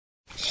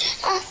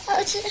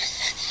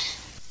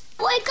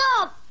Wake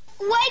up!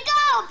 Wake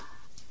up!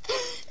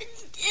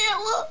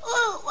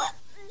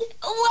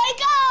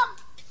 Wake up!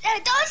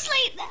 Don't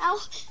sleep now.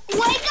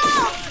 Wake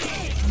up!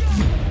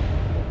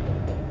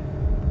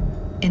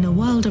 In a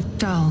world of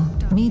dull,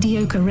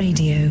 mediocre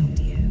radio,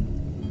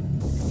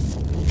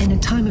 in a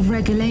time of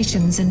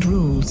regulations and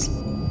rules,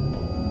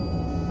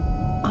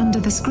 under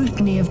the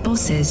scrutiny of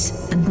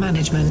bosses and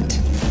management,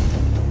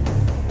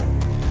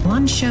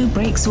 one show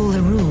breaks all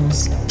the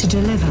rules to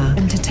deliver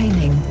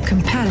entertaining,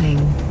 compelling,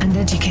 and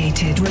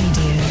educated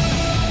radio,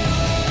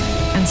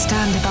 and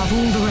stand above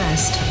all the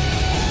rest.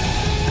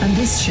 And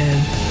this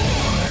show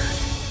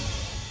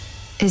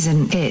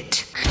isn't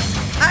it.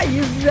 Are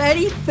you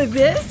ready for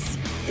this?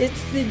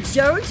 It's the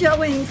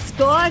JoJo and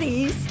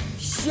Scotty's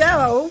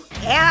show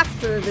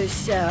after the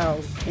show.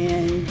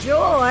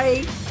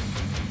 Enjoy.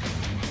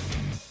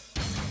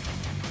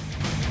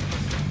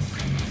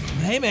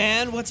 Hey,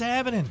 man, what's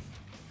happening?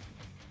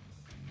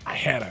 I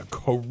had a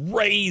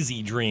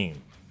crazy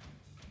dream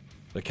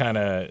that kind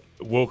of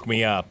woke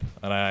me up,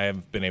 and I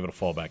haven't been able to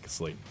fall back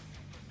asleep.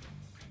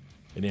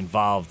 It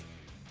involved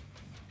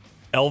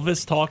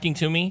Elvis talking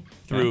to me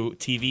through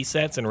TV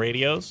sets and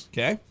radios.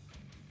 Okay.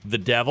 The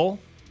devil.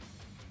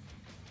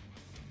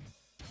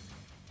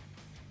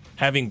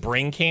 Having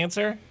brain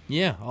cancer.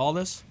 Yeah, all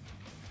this?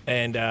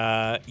 And,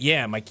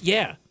 I'm like,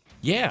 yeah.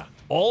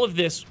 All of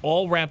this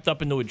all wrapped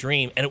up into a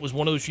dream, and it was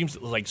one of those dreams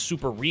that was, like,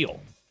 super real.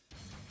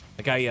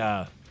 Like,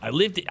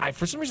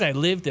 for some reason, I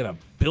lived in a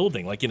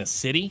building, like in a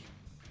city,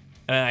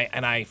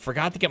 and I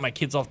forgot to get my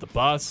kids off the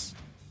bus.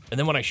 And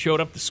then when I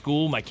showed up to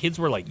school, my kids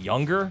were, like,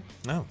 younger.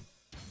 Oh.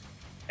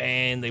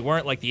 And they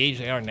weren't, like, the age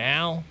they are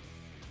now.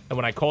 And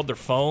when I called their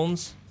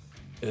phones,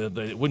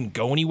 it wouldn't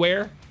go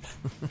anywhere.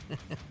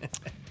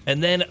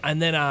 and then in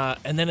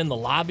the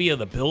lobby of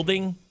the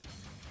building,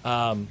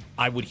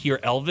 I would hear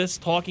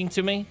Elvis talking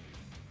to me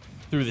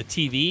through the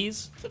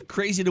TVs. Isn't it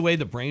crazy the way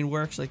the brain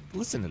works? Like,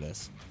 listen to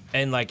this.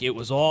 And like it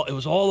was all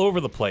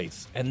over the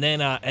place. And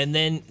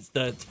then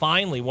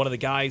finally one of the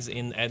guys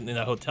in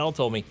the hotel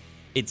told me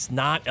it's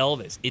not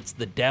Elvis, it's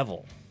the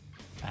devil.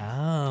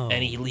 Oh.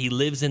 And he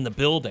lives in the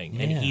building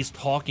and he's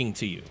talking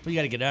to you. Well, you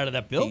got to get out of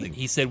that building.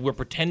 He said we're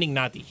pretending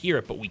not to hear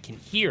it, but we can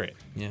hear it.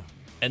 Yeah.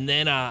 And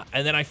then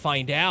I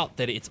find out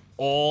that it's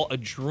all a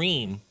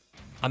dream.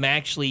 I'm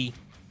actually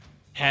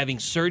having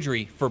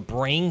surgery for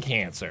brain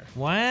cancer.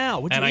 Wow.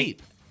 What'd you eat?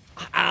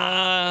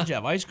 Did you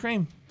have ice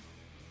cream?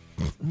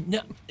 No,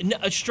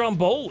 a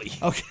Stromboli.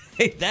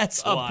 Okay,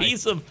 that's a why.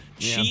 piece of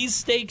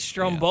cheesesteak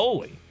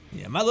Stromboli.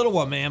 Yeah, my little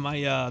one, man,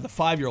 the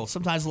 5-year-old.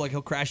 Sometimes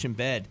he'll crash in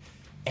bed,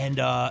 and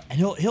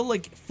he'll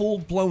like full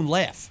blown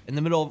laugh in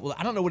the middle of.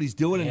 I don't know what he's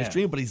doing in his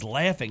dream, but he's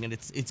laughing, and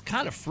it's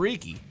kind of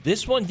freaky.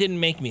 This one didn't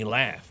make me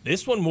laugh.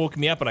 This one woke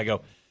me up, and I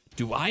go,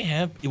 "Do I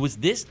have?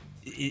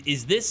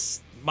 Is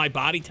this my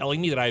body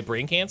telling me that I have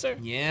brain cancer?"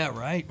 Yeah,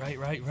 right.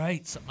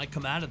 Something might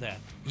come out of that.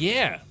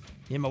 Yeah.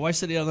 Yeah, my wife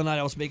said the other night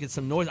I was making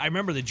some noise. I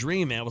remember the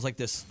dream, man. It was like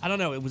this, I don't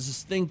know, it was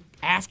this thing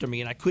after me,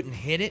 and I couldn't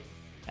hit it.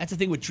 That's the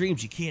thing with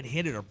dreams. You can't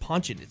hit it or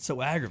punch it. It's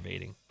so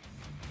aggravating.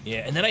 Yeah,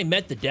 and then I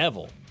met the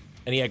devil,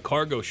 and he had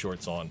cargo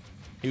shorts on.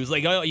 He was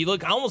like, "Oh, I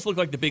almost look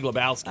like the Big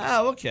Lebowski."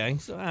 Oh, okay.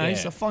 So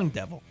he's a fun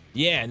devil.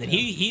 Yeah, and then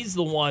he's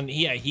the one,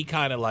 he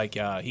kind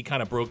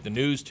of broke the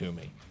news to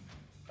me.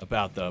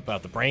 About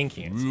the brain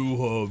cancer.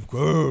 You have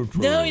cancer.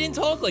 No, he didn't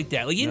talk like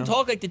that. Like he didn't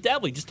talk like the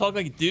devil. He just talked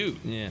like a dude.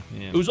 Yeah.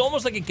 It was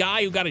almost like a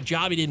guy who got a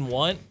job he didn't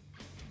want.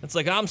 It's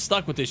like, I'm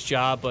stuck with this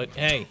job, but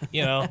hey,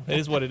 it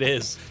is what it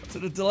is. So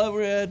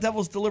the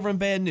devil's delivering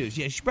bad news.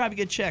 Yeah, you should probably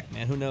get checked,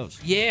 man. Who knows?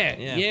 Yeah,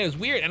 it was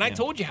weird. And I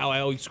told you how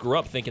I always screw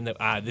up thinking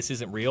that this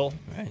isn't real.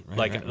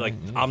 Right.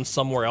 I'm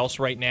somewhere else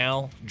right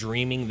now,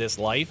 dreaming this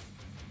life,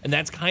 and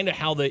that's kind of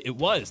how it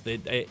was.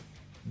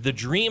 The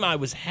dream I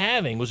was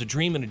having was a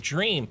dream in a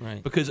dream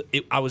because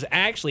I was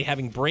actually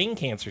having brain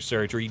cancer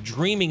surgery,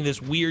 dreaming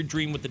this weird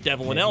dream with the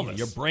devil and Elvis.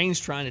 Your brain's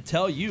trying to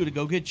tell you to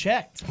go get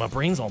checked. My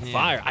brain's on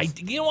fire.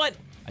 You know what?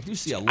 I do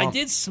see a lump. I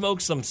did smoke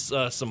some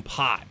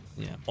pot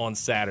on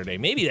Saturday.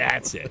 Maybe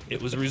that's it.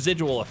 It was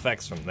residual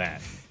effects from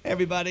that. Hey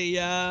everybody,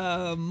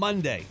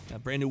 Monday, a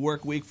brand new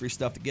work week, free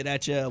stuff to get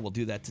at you. We'll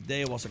do that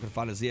today. We're also going to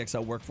find a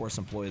ZXL Workforce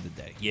Employee of the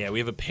Day. Yeah, we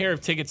have a pair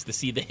of tickets to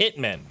see the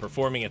Hitmen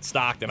performing at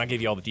Stockton. I'll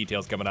give you all the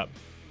details coming up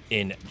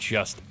in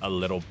just a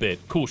little bit.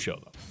 Cool show,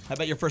 though. How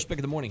about your first pick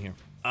of the morning here?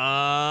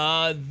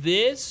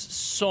 This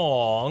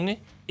song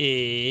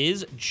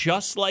is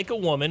Just Like a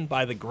Woman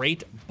by the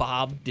great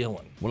Bob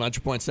Dylan.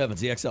 100.7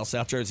 ZXL,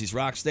 South Jersey's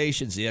rock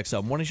station,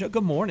 ZXL Morning Show.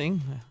 Good morning,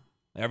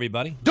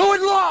 everybody. Do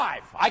it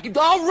live!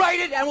 I'll write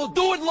it and we'll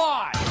do it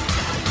live!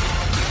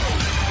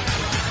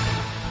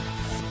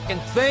 Fucking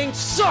thing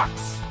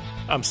sucks!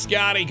 I'm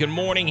Scotty. Good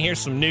morning. Here's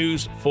some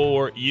news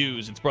for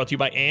yous. It's brought to you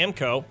by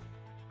AMCO.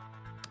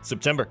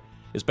 September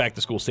is Back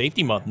to School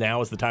Safety Month.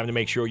 Now is the time to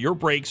make sure your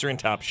brakes are in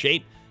top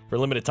shape. For a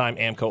limited time,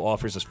 AMCO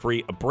offers us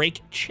free a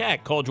brake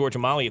check. Call George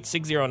and Molly at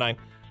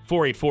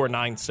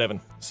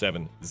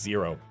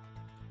 609-484-9770.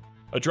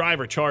 A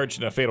driver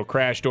charged in a fatal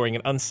crash during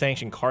an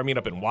unsanctioned car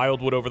meetup in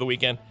Wildwood over the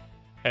weekend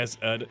has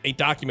a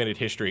documented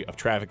history of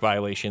traffic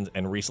violations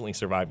and recently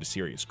survived a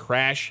serious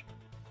crash.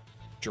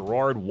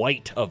 Gerard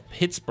White of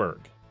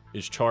Pittsburgh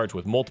is charged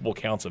with multiple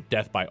counts of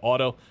death by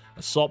auto,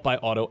 assault by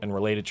auto, and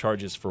related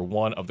charges for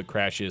one of the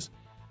crashes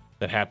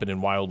that happened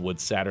in Wildwood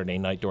Saturday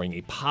night during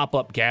a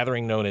pop-up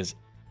gathering known as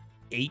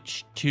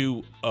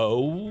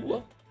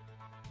H2O.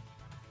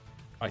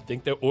 I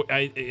think that, or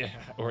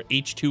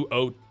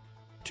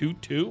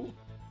H2022.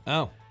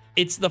 Oh.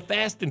 It's the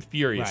Fast and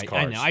Furious Right,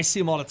 cars. I know. I see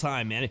them all the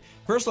time, man.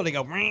 First of all, they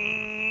go.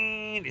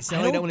 They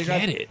sound I like that don't when they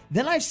drive. get it.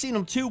 Then I've seen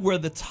them too, where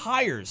the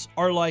tires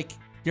are like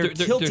they're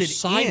tilted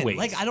sideways. in.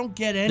 Like I don't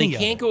get any. They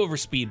of can't it. go over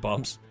speed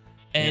bumps.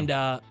 And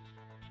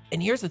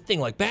here's the thing: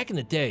 like back in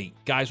the day,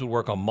 guys would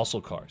work on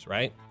muscle cars,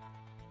 right?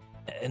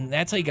 And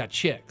that's how you got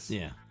chicks.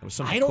 Yeah, there was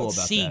something I don't cool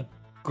about see that.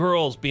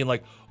 girls being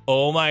like,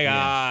 "Oh my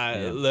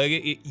god, yeah. look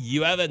at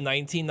you have a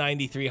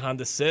 1993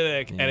 Honda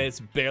Civic and it's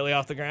barely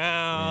off the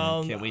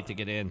ground. Can't wait to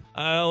get in.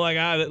 Oh my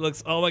god, it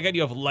looks. Oh my god,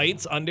 you have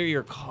lights under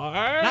your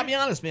car." I'll be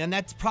honest, man.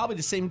 That's probably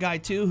the same guy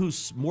too,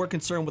 who's more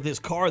concerned with his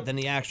car than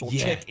the actual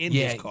chick in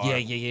his car.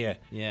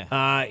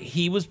 Yeah.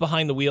 He was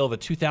behind the wheel of a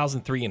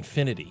 2003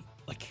 Infiniti.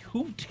 Like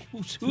who's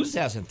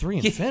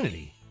 2003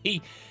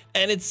 Infiniti.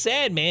 And it's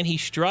sad, man. He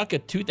struck a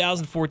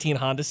 2014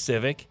 Honda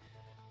Civic,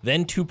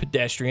 then two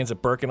pedestrians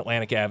at Burke and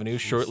Atlantic Avenue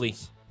shortly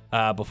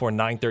before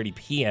 9:30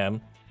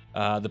 p.m.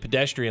 The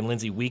pedestrian,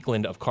 Lindsay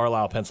Weekland of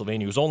Carlisle,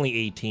 Pennsylvania, was only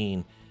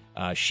 18.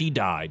 She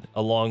died,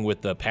 along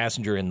with the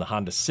passenger in the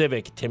Honda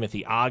Civic,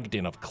 Timothy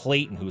Ogden of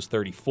Clayton, who was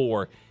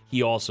 34.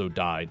 He also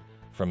died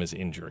from his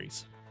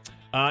injuries.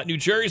 New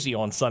Jersey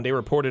on Sunday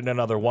reported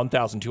another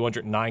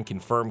 1,209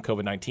 confirmed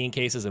COVID-19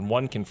 cases and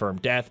one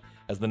confirmed death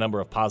as the number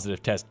of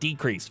positive tests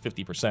decreased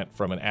 50%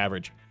 from an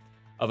average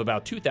of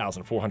about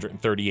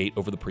 2,438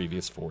 over the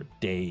previous 4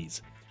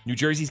 days. New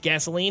Jersey's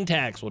gasoline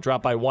tax will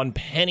drop by 1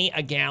 penny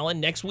a gallon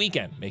next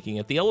weekend, making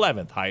it the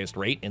 11th highest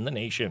rate in the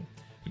nation.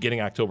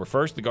 Beginning October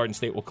 1st, the Garden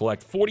State will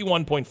collect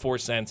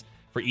 41.4 cents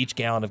for each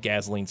gallon of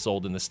gasoline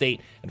sold in the state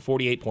and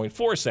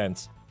 48.4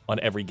 cents on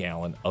every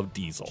gallon of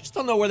diesel. Just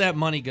don't know where that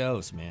money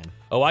goes, man.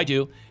 Oh, I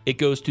do. It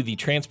goes to the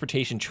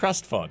Transportation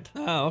Trust Fund.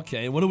 Oh,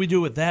 okay. What do we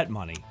do with that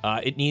money?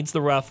 It needs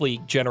to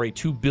roughly generate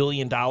 $2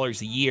 billion a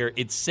year.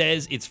 It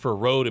says it's for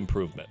road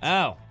improvement.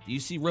 Oh, do you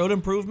see road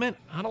improvement?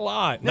 Not a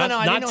lot. No,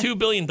 I not didn't $2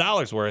 billion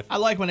worth. I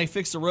like when they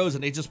fix the roads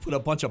and they just put a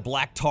bunch of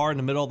black tar in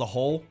the middle of the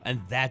hole, and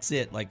that's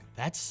it. Like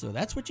that's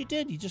what you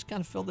did. You just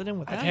kind of filled it in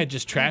with that. I've had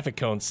just traffic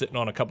cones sitting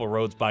on a couple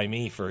roads by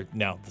me for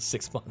now the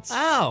 6 months.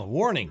 Oh,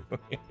 warning.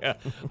 Yeah.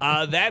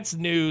 That's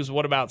news.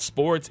 What about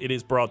sports? It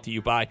is brought to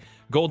you by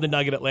Golden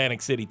Nugget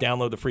Atlantic City.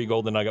 Download the free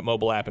Golden Nugget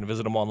mobile app and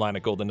visit them online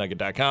at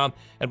goldennugget.com.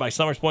 And by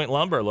Summers Point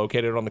Lumber,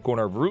 located on the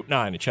corner of Route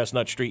 9 and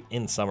Chestnut Street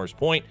in Summers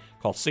Point.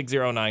 Call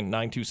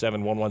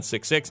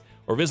 609-927-1166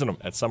 or visit them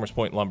at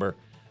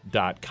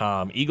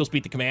summerspointlumber.com. Eagles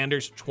beat the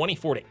Commanders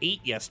 24-8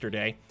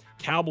 yesterday.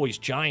 Cowboys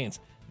Giants.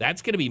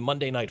 That's going to be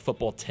Monday Night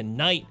Football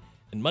tonight.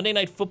 And Monday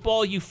Night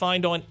Football you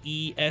find on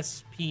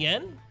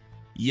ESPN?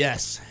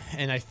 Yes,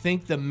 and I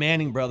think the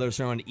Manning brothers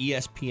are on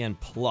ESPN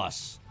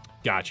Plus.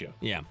 Gotcha.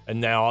 Yeah. And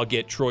now I'll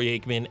get Troy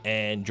Aikman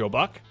and Joe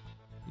Buck.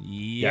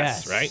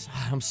 Yes, right?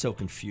 I'm so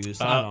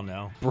confused. I don't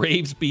know.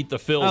 Braves beat the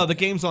Phils. Oh, the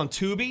game's on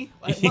Tubi?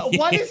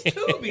 What is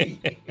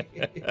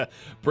Tubi?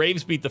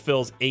 Braves beat the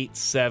Phils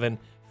 8-7.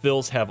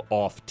 Phils have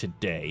off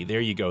today. There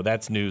you go.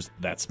 That's news.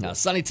 That's Now,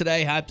 sunny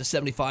today, high up to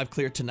 75,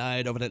 clear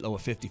tonight, overnight low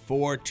of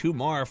 54.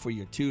 Tomorrow for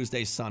your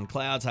Tuesday, sun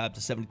clouds, high up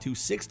to 72,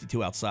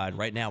 62 outside.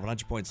 Right now,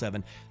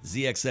 100.7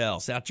 ZXL,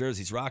 South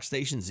Jersey's rock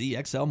station,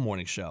 ZXL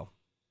Morning Show.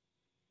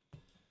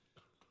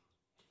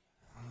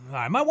 All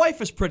right, my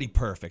wife is pretty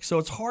perfect, so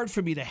it's hard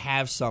for me to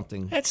have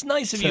something. That's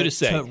nice of you to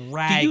say. To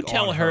rag Do you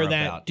tell on her her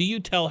that? about. Do you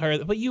tell her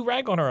that? But you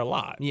rag on her a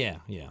lot. Yeah.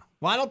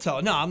 Well, I don't tell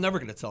her. No, I'm never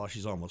going to tell her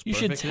she's almost You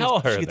perfect. should tell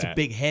her She gets that. a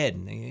big head.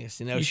 And, You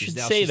she's should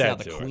now, say she's now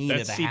that the to queen her.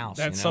 of the house.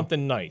 That's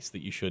something nice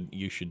that you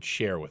should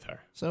share with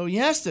her. So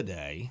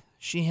yesterday,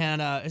 she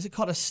had is it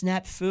called a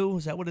snafu?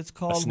 Is that what it's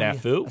called?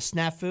 snafu? A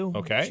snafu.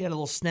 Okay. She had a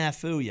little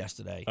snafu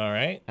yesterday. All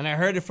right. And I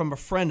heard it from a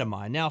friend of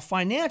mine. Now,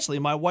 financially,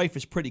 my wife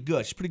is pretty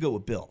good. She's pretty good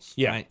with bills.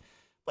 Yeah. Right?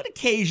 But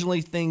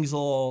occasionally things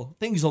will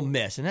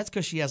miss, and that's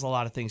because she has a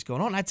lot of things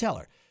going on. I tell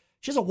her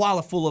she has a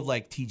wallet full of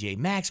like TJ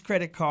Maxx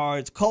credit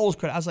cards, Kohl's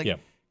credit. I was like,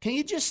 Can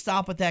you just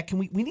stop with that? Can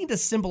we need to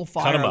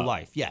simplify our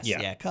life? Yes,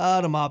 yeah.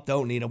 Cut them up.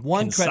 Don't need them.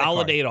 One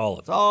Consolidate credit card. all of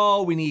it. That's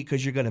all we need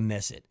because you're gonna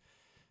miss it.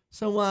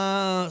 So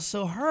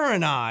her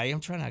and I'm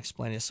trying to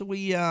explain this. So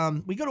we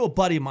go to a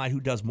buddy of mine who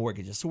does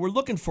mortgages. So we're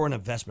looking for an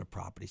investment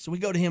property. So we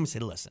go to him and say,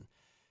 listen,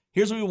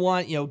 here's what we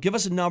want. Give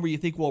us a number you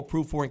think we'll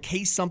approve for in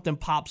case something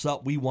pops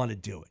up. We want to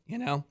do it.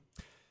 Well,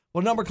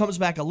 the number comes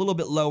back a little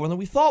bit lower than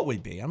we thought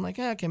we'd be. I'm like,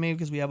 okay, maybe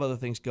because we have other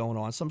things going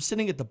on. So I'm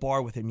sitting at the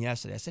bar with him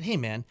yesterday. I said, hey,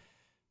 man,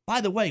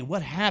 by the way,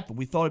 what happened?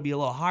 We thought it'd be a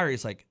little higher.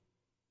 He's like,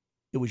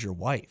 it was your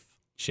wife.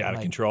 She's out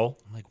of control.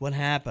 I'm like, what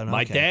happened?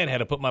 My Okay. dad had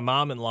to put my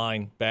mom in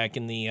line back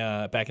in the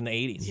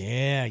 80s.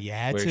 Yeah, you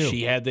had where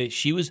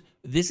to.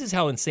 This is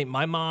how insane.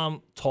 My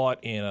mom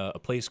taught in a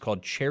place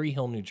called Cherry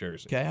Hill, New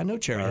Jersey. Okay, I know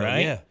Cherry All Hill.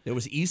 right. Yeah, there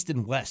was East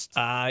and West.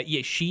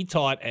 She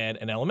taught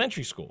at an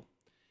elementary school.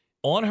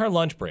 On her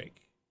lunch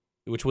break,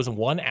 which was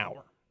 1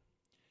 hour,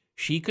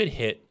 she could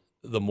hit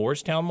the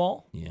Moorestown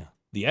Mall, Yeah.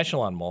 the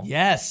Echelon Mall,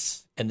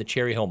 Yes. and the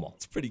Cherry Hill Mall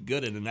It's pretty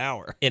good in an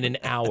hour. in an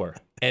hour.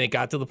 And it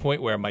got to the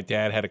point where my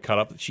dad had to cut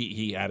up.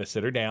 He had to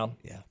sit her down.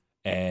 Yeah.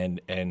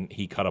 And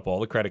he cut up all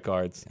the credit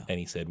cards, and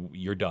he said,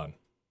 "You're done.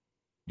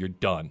 You're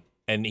done."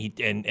 And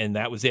and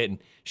that was it. And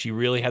she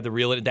really had to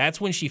reel it. That's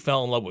when she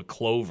fell in love with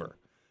Clover,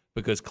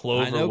 because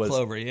Clover I know was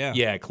Clover, yeah.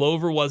 yeah.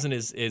 Clover wasn't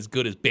as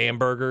good as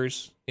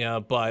Bamberger's,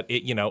 but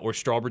it or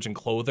Strawbridge and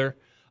Clother,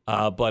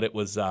 but it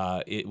was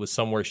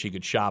somewhere she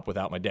could shop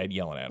without my dad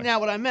yelling at her. Now,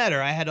 when I met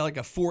her, I had like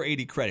a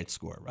 480 credit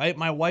score, right?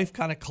 My wife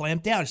kind of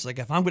clamped down. She's like,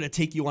 if I'm going to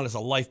take you on as a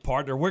life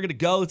partner, we're going to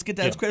go. Let's get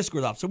that credit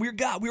score up. So we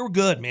were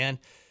good, man.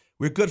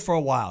 We were good for a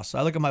while. So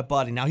I look at my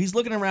buddy. Now, he's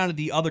looking around at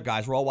the other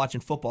guys. We're all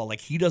watching football.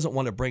 Like, he doesn't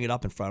want to bring it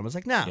up in front of him. I was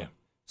like, no,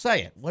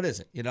 say it. What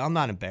is it? I'm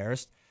not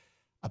embarrassed.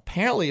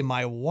 Apparently,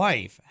 my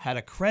wife had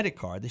a credit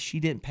card that she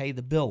didn't pay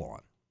the bill on.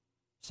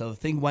 So the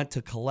thing went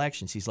to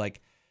collections. He's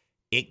like,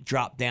 it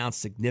dropped down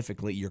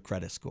significantly, your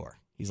credit score.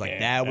 He's like,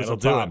 that was a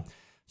problem.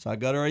 So I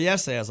go to her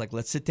yesterday. I was like,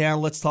 let's sit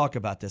down. Let's talk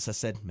about this. I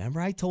said,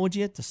 remember I told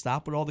you to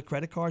stop with all the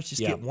credit cards?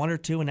 Just get one or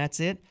two and that's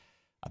it?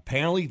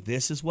 Apparently,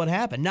 this is what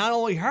happened. Not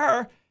only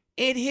her,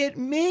 it hit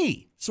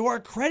me. So our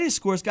credit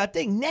scores got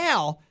dinged.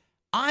 Now,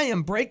 I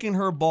am breaking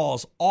her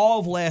balls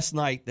all of last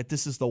night that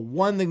this is the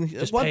one thing,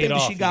 Just one pay thing it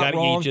that off. she got You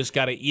wrong. just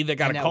got to either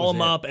And that call was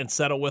them it. up and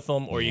settle with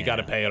them, or you got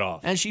to pay it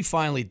off. And she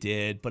finally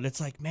did. But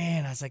it's like,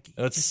 man, I was like,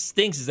 What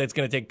stinks is that it's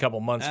going to take a couple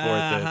months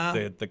for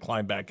it to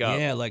climb back up.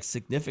 yeah, like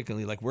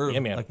significantly. Like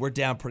we're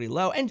down pretty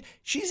low. And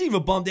she's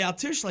even bummed out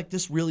too. She's like,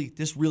 this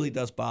really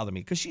does bother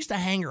me. Because she used to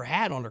hang her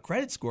hat on her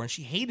credit score and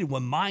she hated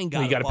when mine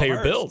got You got to pay your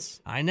hers.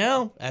 bills. I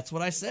know. That's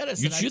what I said. I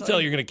said, You should tell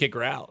her you're going to kick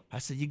her out. I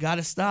said, you got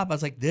to stop. I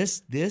was like,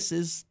 this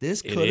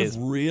could is.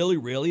 have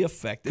really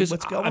affected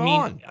what's going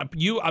on.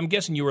 I'm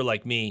guessing you were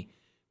like me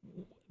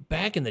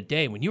back in the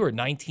day when you were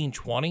 19,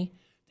 20.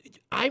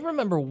 I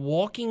remember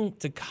walking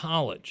to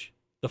college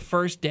the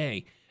first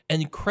day,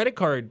 and credit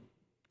card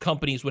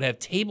companies would have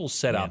tables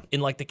set up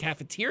in like the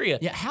cafeteria.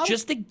 Yeah, how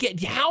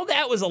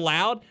that was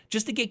allowed,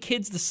 just to get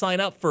kids to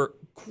sign up for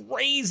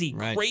crazy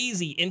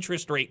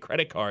interest rate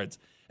credit cards.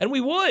 And we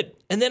would.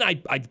 And then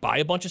I'd buy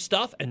a bunch of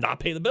stuff and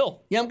not pay the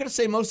bill. Yeah, I'm going to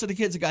say most of the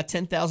kids that got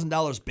 $10,000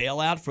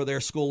 bailout for their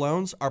school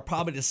loans are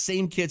probably the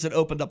same kids that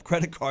opened up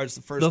credit cards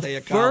the first day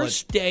of college.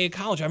 First day of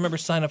college, I remember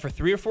signing up for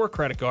 3 or 4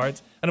 credit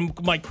cards, and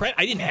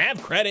I didn't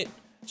have credit,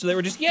 so they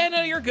were just,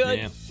 no, you're good.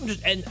 Yeah.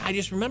 And I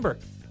just remember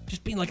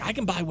just being like, I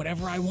can buy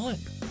whatever I want.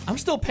 I'm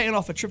still paying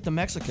off a trip to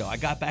Mexico I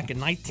got back in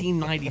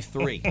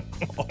 1993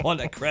 on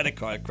a credit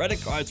card.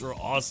 Credit cards were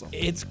awesome.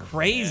 It's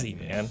crazy,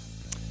 man.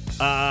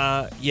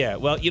 Well,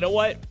 you know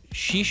what?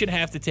 She should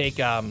have to take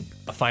a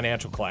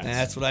financial class.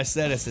 That's what I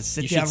said. I said,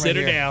 sit You down should right sit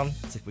her here. down.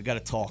 It's like, we got to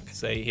talk.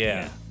 Say,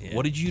 yeah.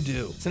 What did you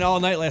do? So now all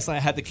night last night, I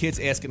had the kids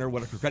asking her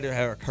what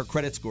her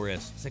credit score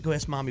is. I said, go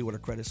ask Mommy what her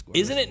credit score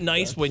is. Isn't it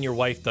nice when your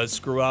wife does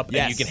screw up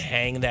and you can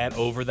hang that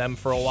over them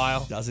for a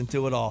while? Doesn't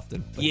do it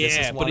often. But this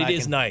Yeah, is one but it I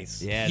is can-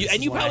 nice. Yeah,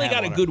 And you probably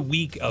got a good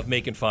week of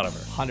making fun of her.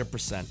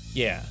 100%.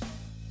 Yeah.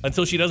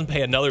 Until she doesn't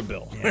pay another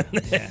bill.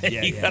 Yeah,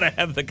 You got to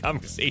have the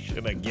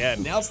conversation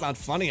again. Now it's not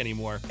funny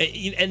anymore.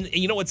 And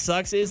you know what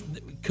sucks is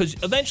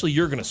because eventually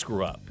you're going to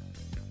screw up.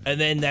 And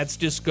then that's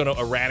just going to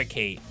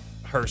eradicate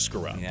her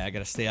screw up. Yeah, I got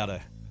to stay out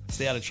of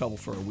trouble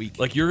for a week.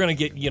 Like you're going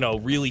to get,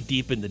 really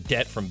deep into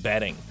debt from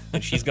betting.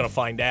 And she's going to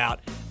find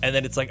out. And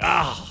then it's like,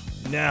 no.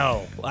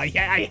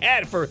 I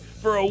had for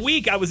a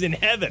week I was in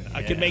heaven.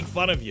 I could make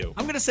fun of you.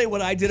 I'm going to say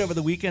what I did over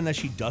the weekend that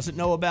she doesn't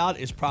know about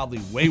is probably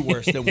way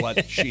worse than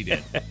what she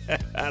did.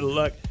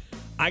 Look,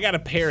 I got a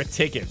pair of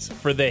tickets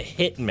for the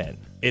Hitmen.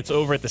 It's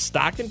over at the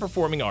Stockton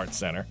Performing Arts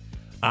Center.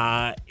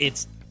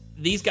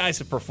 These guys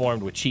have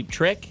performed with Cheap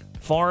Trick,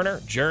 Foreigner,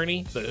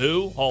 Journey, The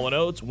Who, Hall &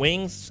 Oates,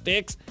 Wings,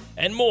 Styx,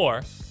 and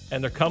more.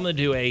 And they're coming to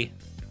do a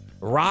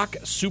rock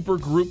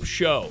supergroup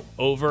show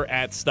over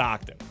at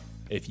Stockton.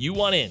 If you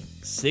want in,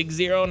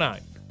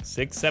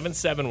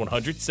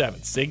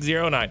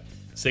 609-677-107.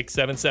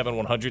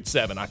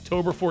 609-677-107.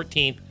 October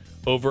 14th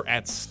over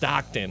at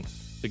Stockton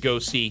to go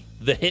see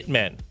the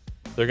Hitmen.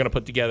 They're going to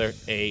put together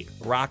a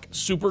rock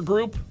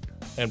supergroup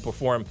and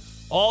perform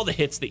all the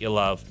hits that you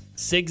love.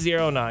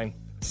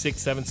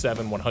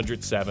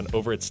 609-677-107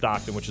 over at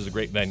Stockton, which is a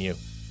great venue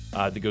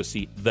to go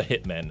see the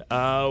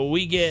Hitmen.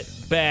 We get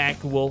back,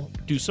 we'll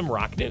do some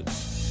rock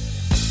news.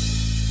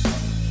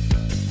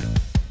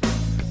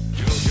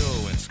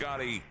 JoJo and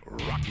Scotty,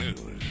 rock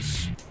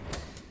news.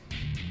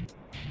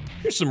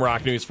 Here's some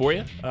rock news for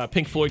you.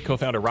 Pink Floyd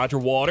co-founder Roger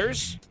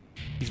Waters.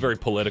 He's very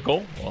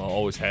political,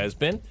 always has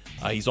been.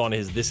 He's on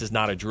his This Is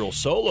Not a Drill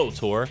solo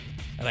tour,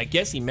 and I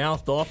guess he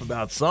mouthed off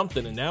about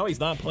something, and now he's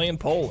not playing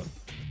Poland.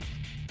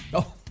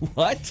 Oh,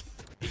 what?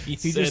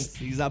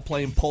 He's not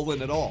playing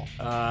Poland at all.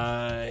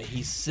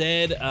 He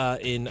said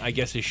in, I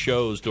guess, his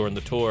shows during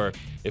the tour,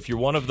 if you're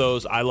one of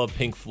those I love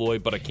Pink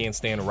Floyd but I can't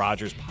stand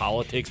Rogers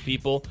politics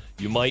people,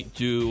 you might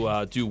do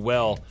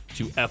well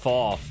to F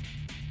off.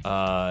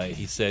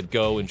 He said,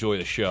 go enjoy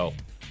the show.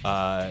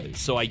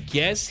 So I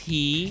guess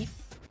he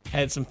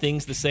had some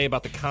things to say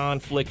about the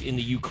conflict in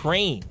the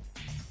Ukraine.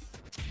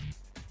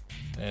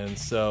 And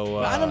so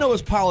I don't know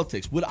his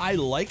politics. Would I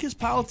like his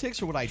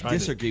politics or would I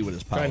disagree with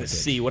his politics? Trying to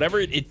see. Whatever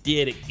it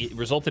did, it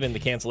resulted in the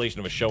cancellation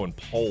of a show in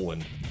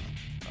Poland.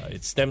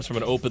 It stems from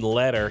an open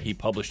letter he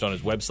published on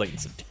his website in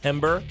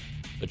September,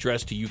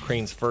 addressed to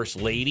Ukraine's First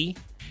Lady,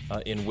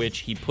 in which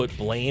he put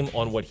blame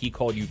on what he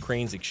called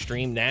Ukraine's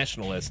extreme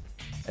nationalists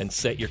and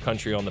set your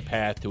country on the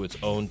path to its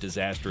own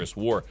disastrous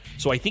war.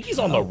 So I think he's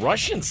on the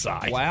Russian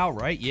side. Wow,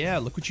 right? Yeah,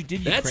 look what you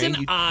did, Ukraine. That's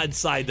an odd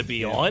side to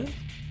be on.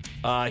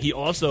 He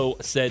also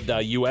said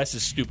the U.S.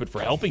 is stupid for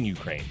helping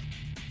Ukraine.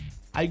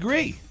 I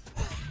agree.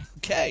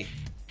 Okay.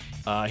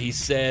 He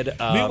said...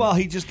 Meanwhile,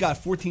 he just got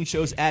 14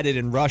 shows added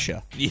in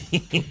Russia.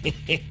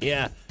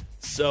 Yeah.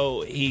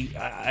 So he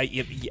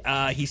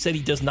said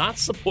he does not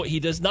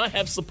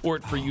have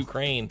support for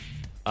Ukraine.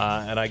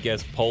 And I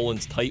guess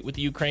Poland's tight with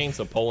the Ukraine,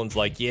 so Poland's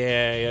like,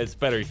 yeah, it's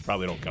better you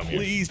probably don't come here.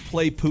 Please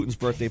play Putin's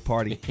birthday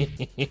party.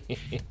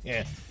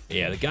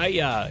 Yeah, the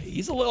guy,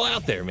 he's a little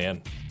out there,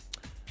 man.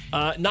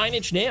 Nine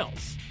Inch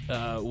Nails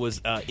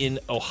was in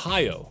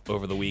Ohio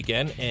over the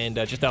weekend and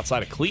just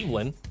outside of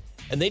Cleveland,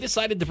 and they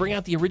decided to bring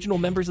out the original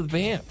members of the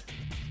band.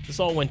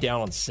 This all went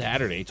down on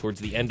Saturday towards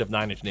the end of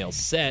Nine Inch Nails'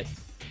 set.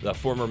 The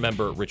former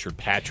member Richard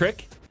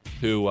Patrick,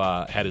 who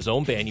had his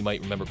own band you might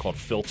remember called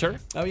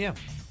Filter. Oh, yeah.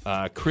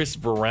 Chris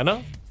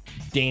Verena,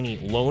 Danny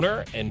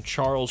Lohner, and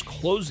Charles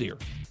Clozier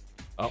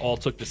all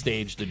took the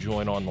stage to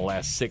join on the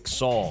last 6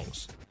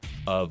 songs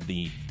of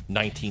the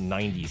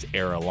 1990s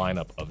era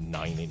lineup of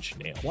Nine Inch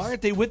Nails. Why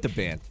aren't they with the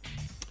band?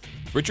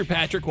 Richard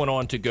Patrick went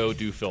on to go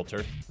do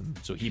Filter,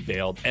 so he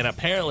bailed. And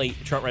apparently,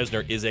 Trent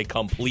Reznor is a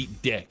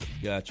complete dick.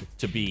 Gotcha.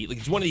 To be, like,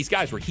 he's one of these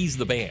guys where he's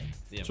the band.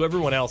 Yeah. So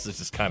everyone else is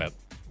just kind of,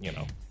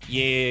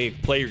 yeah,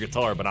 play your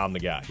guitar, but I'm the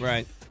guy.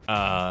 Right.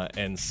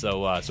 And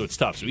so it's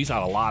tough. So he's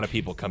had a lot of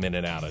people come in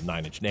and out of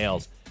Nine Inch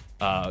Nails.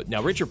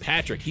 Now, Richard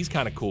Patrick, he's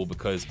kind of cool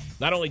because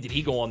not only did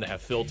he go on to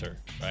have Filter,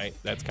 right?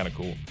 That's kind of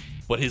cool.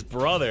 But his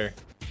brother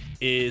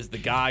is the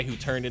guy who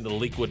turned into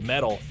Liquid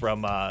Metal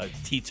from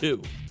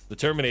T2, the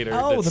Terminator.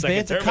 Oh, the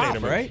second Bantha Terminator cop,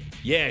 movie. right?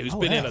 Yeah, who's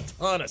been in wow. a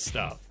ton of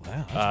stuff.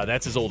 Wow.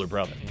 That's his older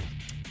brother. Yeah.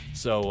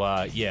 So,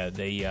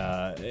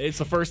 it's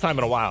the first time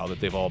in a while that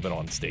they've all been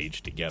on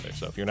stage together.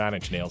 So if you're a Nine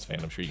Inch Nails fan,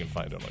 I'm sure you can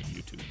find it on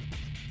YouTube.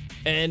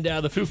 And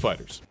the Foo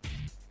Fighters.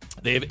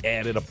 They've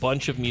added a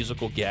bunch of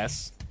musical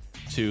guests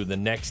to the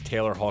next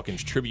Taylor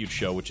Hawkins tribute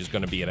show, which is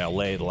going to be in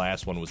L.A. The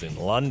last one was in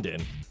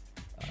London.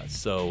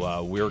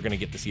 So we're going to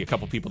get to see a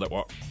couple people that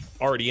were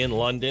already in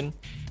London.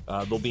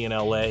 They'll be in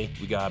L.A.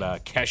 We got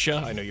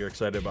Kesha. I know you're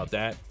excited about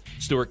that.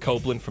 Stuart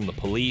Copeland from The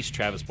Police.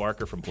 Travis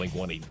Barker from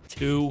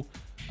Blink-182.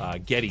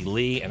 Geddy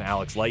Lee and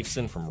Alex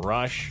Lifeson from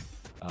Rush.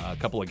 A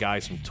couple of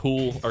guys from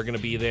Tool are going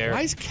to be there.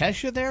 Why is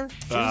Kesha there?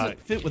 She doesn't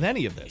fit with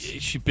any of this.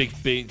 She's a big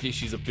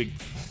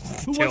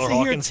Who Taylor wants to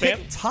hear Hawkins fan.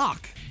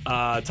 TikTok?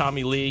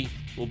 Tommy Lee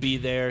will be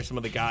there. Some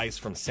of the guys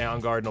from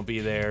Soundgarden will be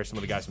there. Some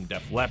of the guys from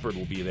Def Leppard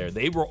will be there.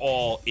 They were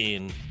all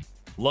in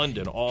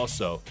London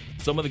also.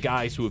 Some of the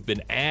guys who have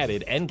been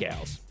added, and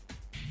gals,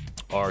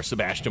 are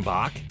Sebastian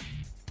Bach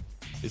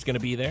is going to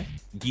be there.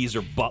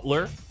 Geezer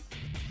Butler.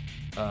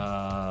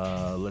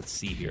 Let's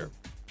see here.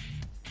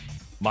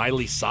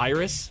 Miley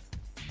Cyrus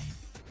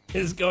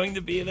is going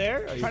to be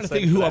there. I'm trying to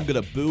think who I'm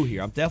going to boo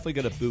here. I'm definitely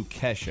going to boo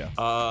Kesha.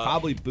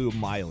 Probably boo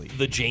Miley.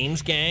 The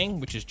James Gang,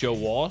 which is Joe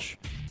Walsh.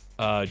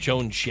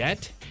 Joan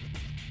Jett.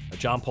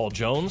 John Paul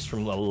Jones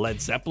from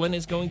Led Zeppelin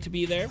is going to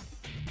be there.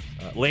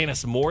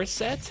 Alanis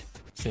Morissette,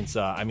 since,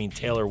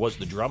 Taylor was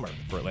the drummer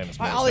for Alanis Morissette.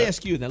 I'll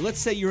ask you then. Let's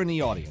say you're in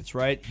the audience,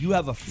 right? You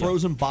have a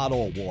frozen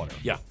bottle of water.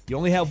 Yeah. You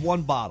only have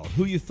one bottle.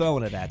 Who you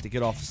throwing it at to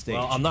get off the stage?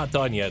 Well, I'm not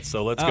done yet,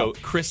 so let's go.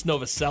 Chris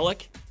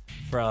Novoselic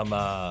from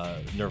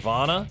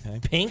Nirvana. Okay.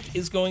 Pink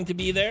is going to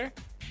be there.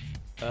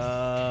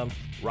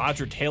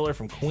 Roger Taylor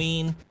from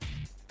Queen.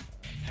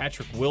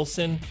 Patrick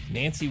Wilson.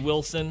 Nancy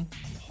Wilson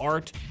from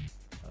Heart.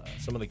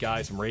 Some of the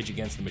guys from Rage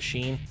Against the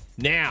Machine.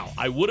 Now,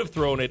 I would have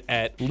thrown it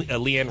at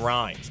Leanne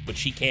Rimes, but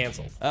she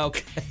canceled.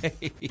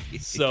 Okay.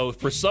 So,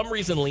 for some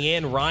reason,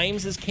 Leanne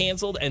Rimes is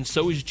canceled, and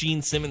so is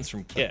Gene Simmons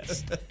from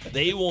Kiss.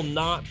 They will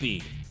not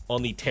be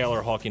on the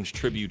Taylor Hawkins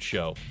tribute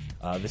show.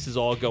 This is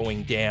all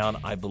going down,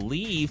 I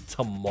believe,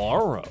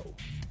 tomorrow.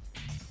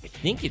 I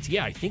think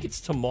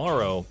it's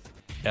tomorrow.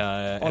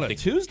 On a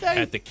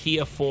Tuesday? At the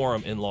Kia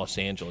Forum in Los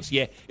Angeles.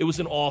 Yeah, it was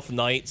an off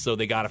night, so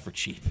they got it for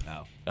cheap.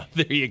 Oh.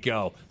 There you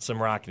go.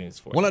 Some rock news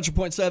for you.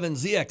 100.7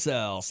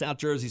 ZXL, South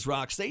Jersey's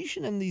rock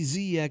station, and the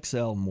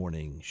ZXL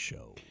Morning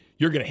Show.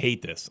 You're going to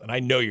hate this, and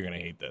I know you're going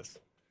to hate this.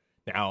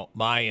 Now,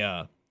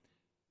 my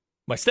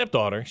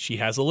stepdaughter, she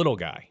has a little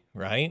guy,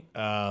 right?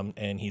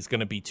 And he's going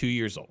to be 2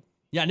 years old.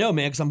 Yeah, I know,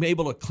 man, because I'm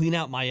able to clean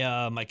out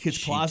my my kids'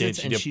 She closets,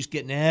 did. and she's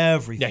getting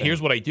everything. Yeah,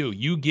 here's what I do.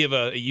 You give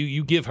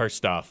you give her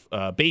stuff,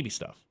 baby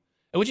stuff,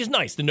 which is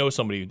nice to know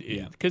somebody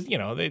because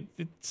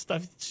it's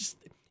stuff. It's just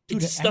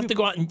Dude, it's stuff to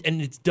go out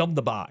and it's dumb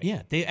to buy.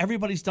 Yeah,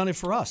 everybody's done it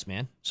for us,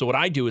 man. So what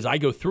I do is I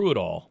go through it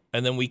all,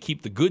 and then we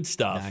keep the good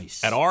stuff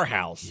at our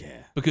house.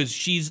 Yeah. Because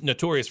she's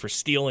notorious for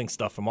stealing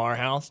stuff from our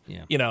house.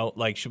 Yeah.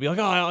 Like she'll be like,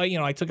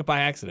 oh, I took it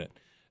by accident,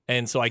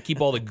 and so I keep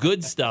all the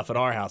good stuff at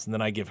our house, and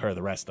then I give her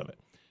the rest of it.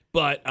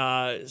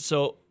 But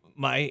so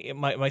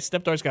my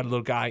stepdaughter's got a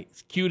little guy,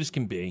 as cute as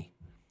can be,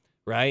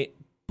 right?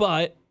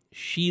 But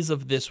she's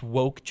of this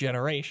woke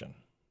generation.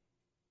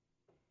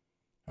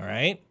 All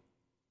right,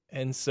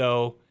 and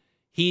so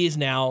he is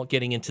now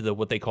getting into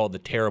what they call the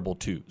terrible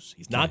twos.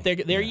 He's not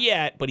there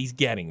yet, but he's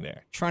getting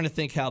there. Trying to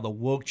think how the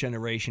woke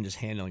generation is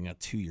handling a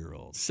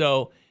 2-year-old.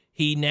 So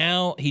he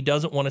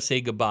doesn't want to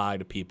say goodbye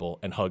to people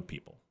and hug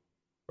people,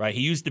 right? He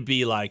used to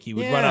be like he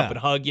would run up and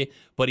hug you,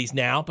 but he's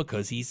now,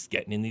 because he's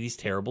getting into these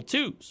terrible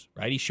twos,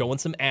 right? He's showing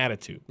some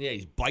attitude. Yeah,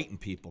 he's biting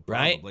people,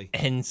 right? probably.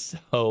 And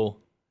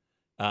so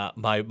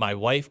my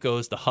wife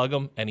goes to hug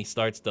him, and he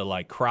starts to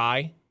like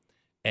cry.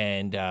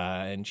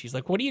 And she's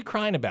like, what are you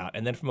crying about?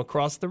 And then from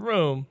across the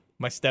room,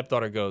 my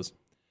stepdaughter goes,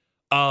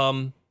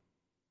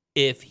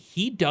 if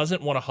he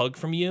doesn't want a hug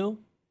from you,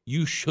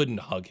 you shouldn't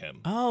hug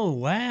him. Oh,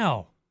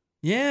 wow.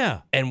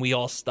 Yeah. And we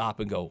all stop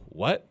and go,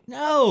 what?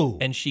 No.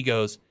 And she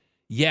goes,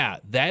 yeah,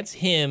 that's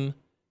him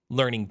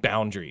learning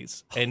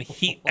boundaries. And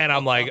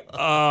I'm like,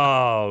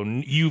 oh,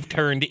 you've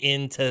turned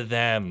into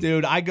them.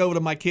 Dude, I go to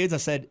my kids, I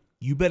said,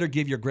 you better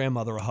give your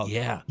grandmother a hug.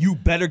 Yeah. You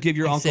better give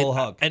your uncle a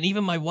hug. And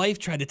even my wife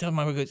tried to tell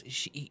my wife, goes,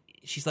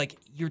 she's like,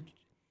 you're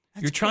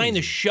trying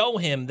to show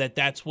him that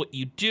that's what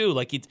you do.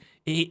 Like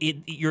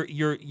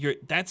you're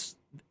that's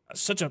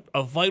such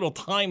a vital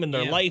time in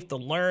their life to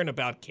learn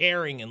about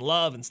caring and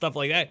love and stuff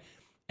like that.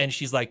 And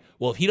she's like,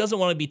 well, if he doesn't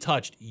want to be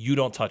touched, you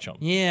don't touch him.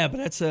 Yeah, but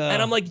that's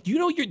and I'm like,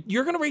 you're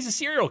going to raise a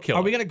serial killer.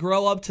 Are we going to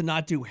grow up to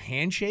not do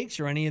handshakes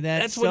or any of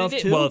that That's stuff what he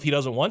did. too? Well, if he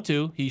doesn't want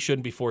to, he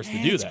shouldn't be forced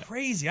to do that. It's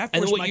crazy. I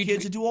force my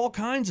kids to do all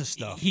kinds of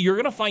stuff. You're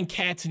going to find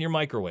cats in your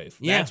microwave.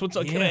 Yeah. That's what's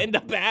going to end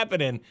up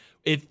happening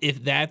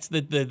if that's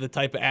the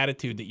type of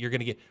attitude that you're going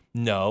to get.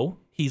 No,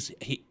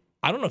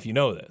 I don't know if you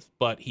know this,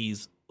 but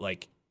he's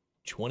like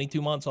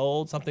 22 months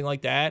old, something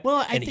like that.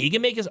 Well, and he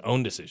can make his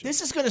own decisions.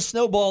 This is going to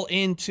snowball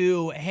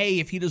into, hey,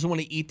 if he doesn't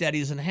want to eat that, he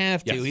doesn't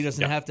have to. Yes. He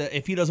doesn't have to.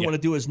 If he doesn't want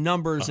to do his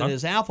numbers and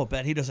his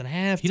alphabet, he doesn't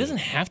have to. He doesn't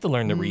have to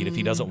learn to read if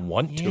he doesn't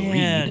want to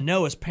Yeah, read.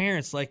 no, as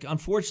parents, like,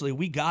 unfortunately,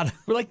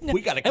 we're like, no,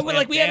 we got to and we're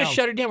like, we had to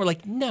shut her down. We're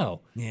like,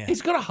 no,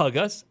 he's going to hug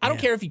us. I don't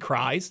care if he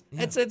cries.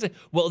 Yeah.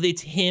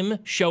 It's him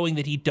showing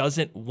that he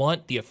doesn't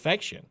want the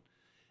affection.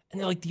 And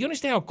they're like, do you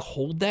understand how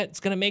cold that's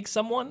going to make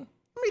someone?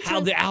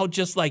 How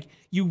just like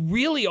you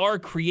really are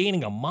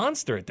creating a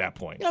monster at that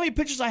point. You know how many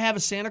pictures I have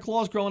of Santa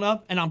Claus growing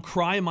up and I'm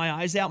crying my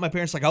eyes out? My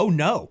parents are like, oh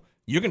no,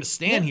 you're going to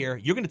stand here.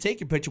 You're going to take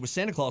your picture with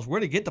Santa Claus. We're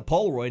going to get the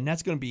Polaroid and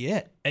that's going to be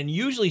it. And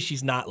usually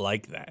she's not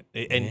like that.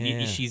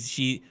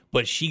 And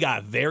but she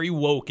got very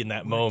woke in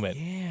that moment.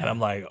 Yeah. And I'm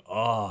like,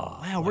 oh.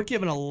 Wow, we're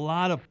giving a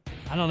lot of,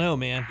 I don't know,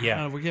 man.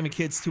 Yeah. We're giving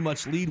kids too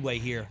much leadway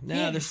here.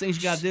 No, there's things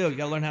you got to do. You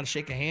got to learn how to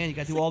shake a hand. You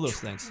got to do all those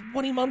things.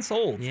 20 months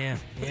old. Yeah.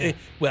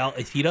 Well,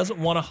 if he doesn't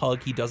want to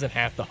hug, he doesn't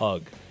have to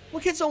hug.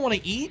 Well, kids don't want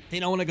to eat.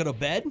 They don't want to go to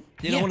bed.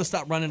 They don't want to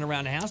stop running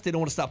around the house. They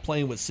don't want to stop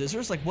playing with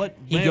scissors. Like what?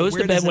 He goes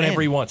to bed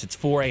whenever he wants. It's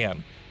 4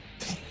 a.m.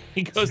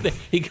 He goes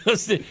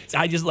to.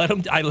 I just let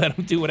him. I let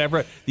him do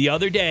whatever. The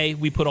other day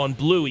we put on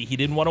Bluey. He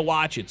didn't want to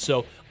watch it,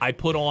 so I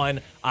put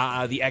on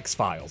the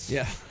X-Files.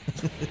 Yeah.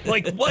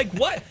 like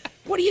what?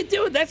 What are you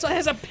doing? That's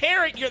as a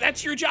parent.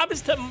 That's your job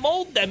is to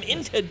mold them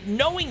into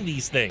knowing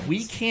these things.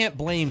 We can't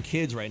blame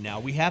kids right now.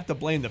 We have to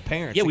blame the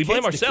parents. Yeah, we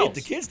blame ourselves.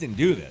 The kids didn't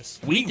do this.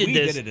 We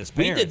did it as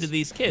parents. We did to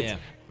these kids. Yeah.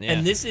 Yeah.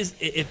 And this is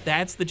if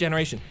that's the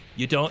generation.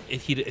 You don't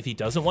if he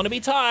doesn't want to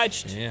be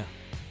touched. Yeah.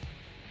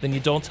 Then you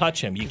don't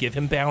touch him. You give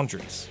him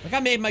boundaries. Like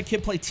I made my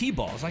kid play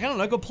T-ball. I was like, I don't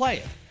know, go play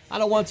it. I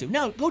don't want to.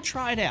 No, go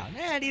try it out.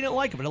 He didn't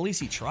like it, but at least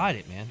he tried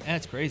it, man.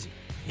 That's crazy.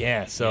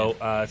 Yeah. So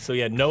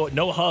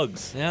no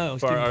hugs. No,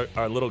 for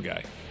our little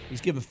guy.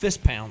 He's giving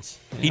fist pounds.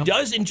 He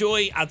does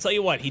enjoy. I'll tell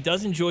you what. He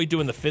does enjoy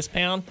doing the fist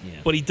pound. Yeah.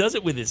 But he does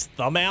it with his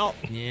thumb out.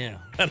 Yeah.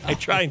 And I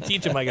try and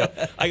teach him. I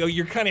go.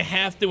 You're kind of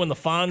half doing the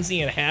Fonzie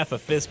and half a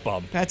fist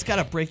bump. That's got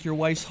to break your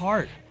wife's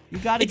heart. You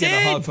got to get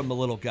a hug from the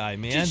little guy,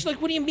 man. She's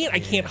like, what do you mean? I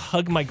can't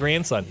hug my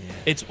grandson.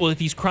 Yeah. If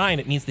he's crying,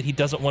 it means that he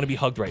doesn't want to be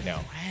hugged right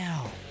now.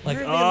 Wow. Like,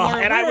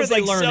 and I was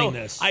like, learning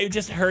this. I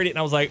just heard it and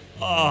I was like,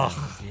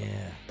 oh. Yeah.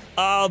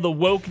 Oh, the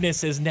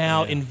wokeness has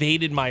now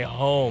invaded my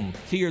home.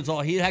 2 years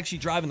old. He's actually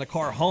driving the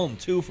car home,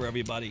 too, for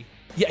everybody.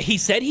 Yeah, he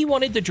said he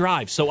wanted to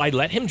drive, so I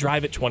let him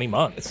drive at 20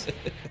 months.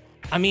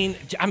 I mean,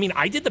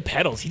 I did the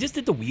pedals. He just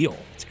did the wheel.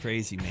 It's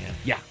crazy, man.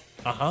 Yeah.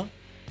 Uh-huh.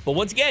 But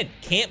once again,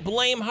 can't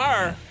blame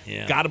her.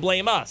 Yeah. Got to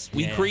blame us.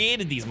 We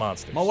created these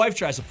monsters. My wife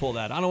tries to pull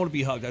that. I don't want to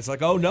be hugged. It's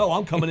like, oh, no,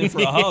 I'm coming in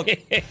for a hug.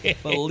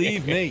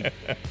 Believe me.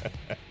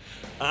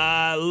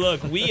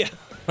 Look,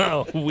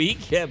 we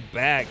get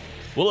back.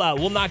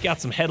 We'll knock out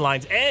some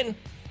headlines, and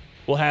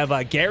We'll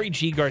have Gary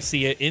G.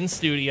 Garcia in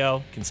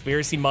studio,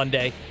 Conspiracy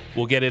Monday.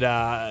 We'll get it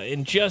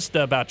in just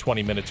about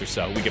 20 minutes or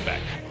so. We get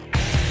back.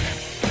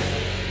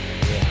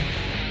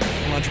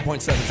 100.7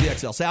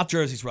 ZXL, South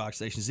Jersey's rock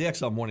station,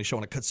 ZXL Morning Show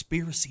on a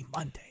Conspiracy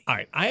Monday. All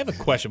right, I have a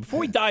question. Before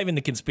we dive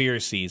into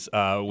conspiracies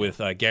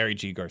with Gary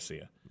G.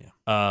 Garcia,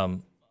 I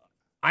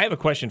have a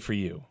question for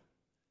you.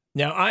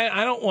 Now,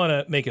 I don't want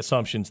to make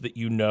assumptions that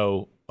you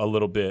know a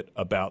little bit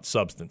about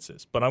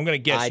substances, but I'm going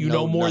to guess you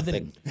know more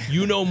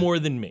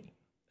than me.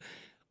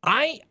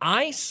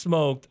 I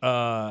smoked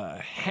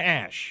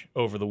hash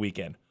over the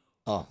weekend.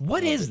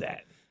 What is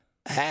that?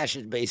 Hash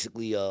is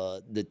basically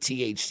the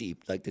THC,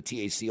 like the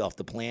THC off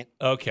the plant.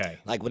 Okay.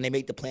 Like when they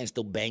make the plant,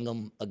 still bang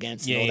them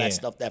against all that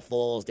stuff that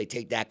falls. They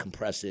take that,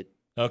 compress it.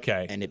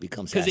 Okay. And it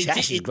becomes hash.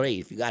 Hash is great.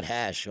 If you got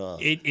hash,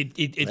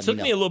 it took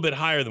me a little bit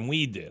higher than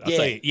we did. I'll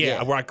tell you,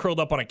 where I curled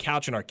up on a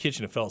couch in our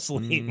kitchen and fell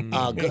asleep.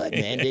 Oh, good,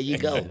 man. There you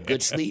go.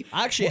 Good sleep.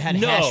 I actually had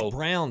hash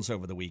browns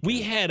over the weekend.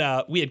 We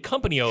had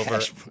company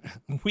over.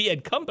 We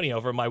had company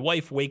over. My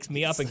wife wakes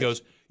me up and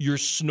goes, "You're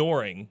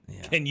snoring.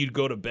 Can you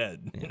go to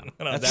bed?" Yeah.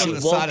 That's one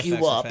of the side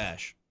effects of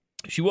hash.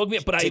 She woke me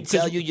up, but to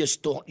tell you you're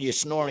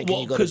snoring. Can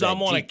you go to bed? Because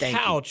I'm on a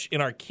couch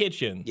in our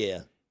kitchen.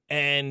 Yeah.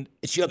 And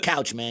it's your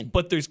couch, man.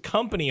 But there's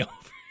company over.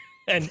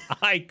 And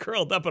I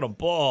curled up in a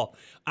ball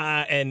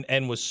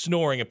and was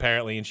snoring,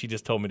 apparently, and she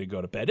just told me to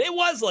go to bed. It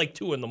was like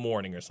 2 a.m.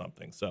 or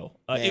something, so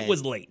it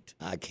was late.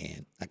 I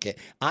can't.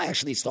 I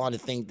actually started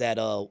to think that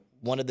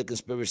one of the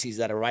conspiracies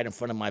that are right in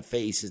front of my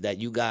face is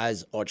that you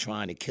guys are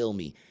trying to kill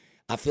me.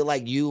 I feel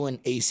like you and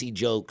AC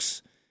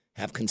Jokes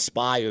have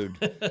conspired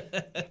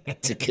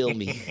to kill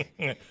me.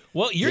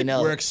 Well,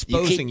 we're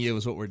exposing you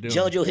is what we're doing.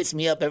 JoJo hits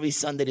me up every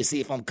Sunday to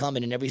see if I'm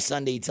coming, and every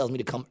Sunday he tells me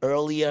to come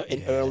earlier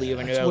and earlier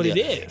and that's earlier. What it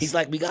is. He's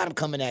like, we got him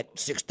coming at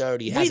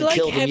 6:30. He hasn't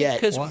killed him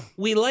yet. Because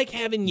we like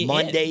having you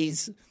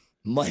Mondays.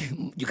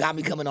 You got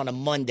me coming on a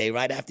Monday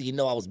right after you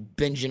know I was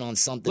binging on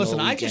something. Listen,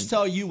 all I weekend. just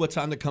tell you what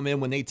time to come in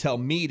when they tell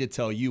me to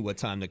tell you what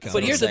time to come in.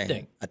 But here's the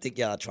thing. I think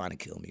y'all are trying to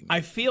kill me, man.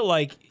 I feel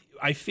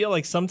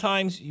like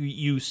sometimes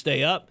you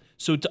stay up.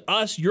 So to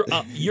us, you're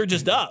up. You're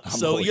just up.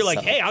 So you're like,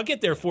 hey, I'll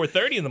get there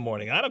 4:30 in the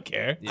morning. I don't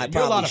care. Yeah,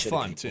 you're a lot of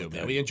fun, too,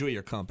 man. We enjoy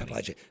your company.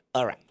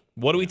 All right.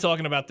 What are we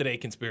talking about today,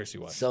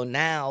 conspiracy-wise? So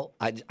now,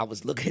 I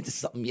was looking into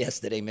something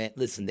yesterday, man.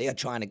 Listen, they are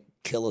trying to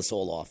kill us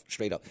all off,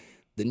 straight up.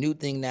 The new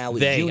thing now is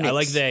they. Unix. I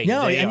like they.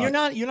 No, they and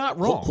are. you're not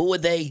wrong. Who are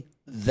they?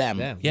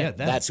 Them. Yeah,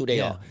 that's who they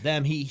are.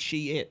 Them, he,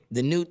 she, it.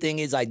 The new thing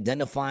is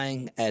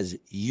identifying as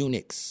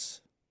Unix.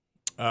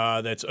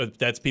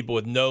 That's people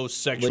with no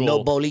sexual, with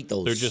no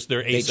bolitos.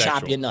 They're asexual. They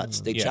chop your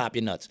nuts. They chop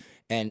your nuts.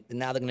 And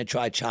now they're going to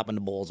try chopping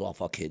the balls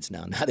off our kids.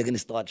 Now they're going to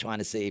start trying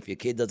to say if your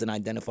kid doesn't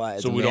identify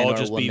as a man or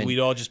a woman, we'd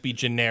all just be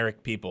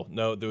generic people.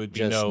 No, there would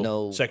be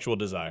no sexual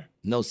desire.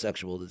 No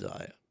sexual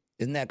desire.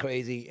 Isn't that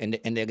crazy?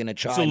 And they're going to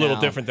try. It's a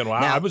little different than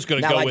I was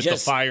going to go with the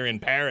fire in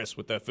Paris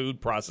with the food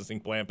processing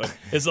plant, but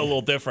it's a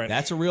little different.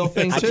 That's a real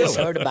thing too. I just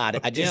heard about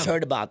it. I just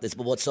heard about this.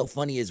 But what's so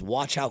funny is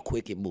watch how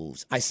quick it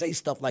moves. I say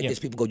stuff like this,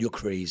 people go, "You're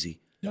crazy."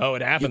 No,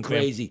 it happens. You're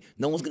crazy. Man.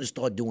 No one's going to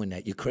start doing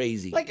that. You're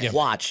crazy.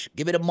 Watch.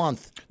 Give it a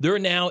month.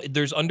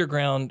 There's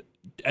underground,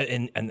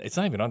 and it's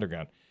not even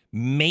underground.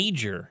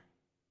 Major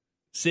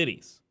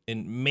cities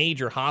and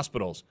major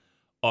hospitals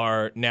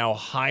are now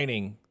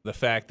hiding the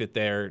fact that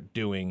they're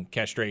doing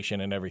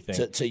castration and everything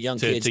to young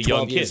kids,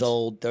 12 years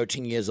old,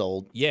 13 years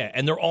old. Yeah,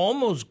 and they're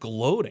almost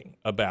gloating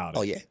about it.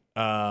 Oh, yeah.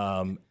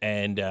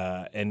 And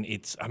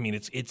it's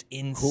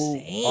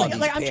insane.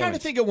 Like I'm trying to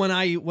think of when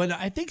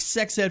I think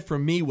sex ed for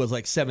me was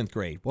like 7th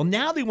grade. Well,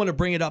 now they want to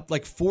bring it up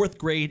like 4th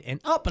grade and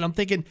up, and I'm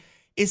thinking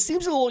it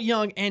seems a little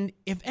young. And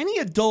if any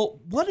adult,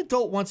 what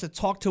adult wants to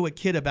talk to a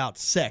kid about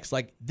sex?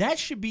 Like that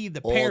should be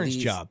the parents'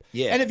 job.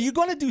 Yeah. And if you're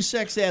going to do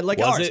sex ed like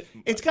ours,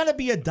 it's got to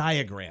be a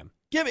diagram.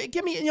 Give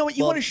me. You know what?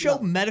 You want to show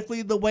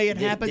medically the way it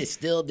happened.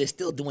 They're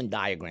still doing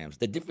diagrams.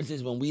 The difference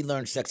is when we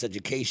learned sex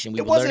education,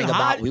 we were learning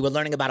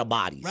about our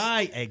bodies.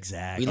 Right.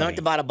 Exactly. We learned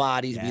about our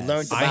bodies. Yes. We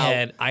learned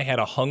about. I had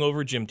a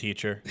hungover gym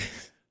teacher.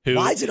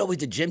 Why is it always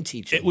the gym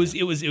teacher? It was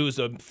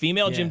a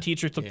female gym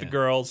teacher took the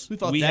girls. Who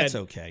thought that's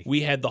okay?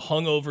 We had the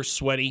hungover,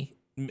 sweaty,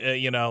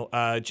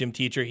 gym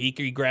teacher.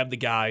 He grabbed the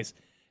guys,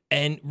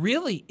 and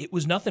really, it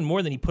was nothing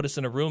more than he put us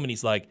in a room and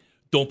he's like,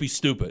 "Don't be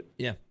stupid."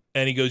 Yeah.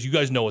 And he goes, "You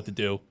guys know what to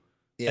do."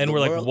 Yeah, and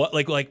we're like, "What?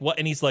 Like what?"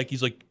 And he's like,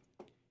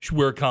 "Should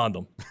wear a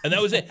condom." And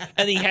that was it.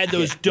 And he had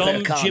those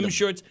dumb gym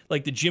shorts,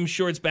 like the gym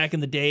shorts back in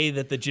the day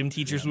that the gym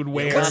teachers would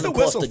wear. Condom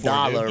cost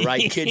 $1,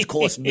 right? Kids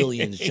cost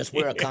millions. Just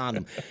wear a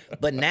condom.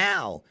 But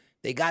now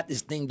they got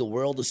this thing, the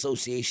World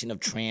Association of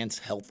Trans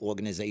Health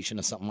Organization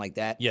or something like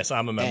that. Yes,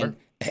 I'm a member.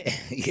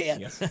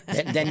 Yes.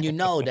 Then you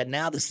know that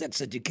now the sex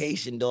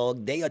education,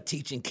 dog, they are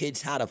teaching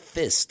kids how to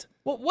fist.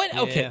 Well, what?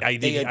 Okay, I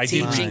did read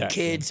teaching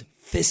kids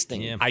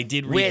fisting. Yeah. I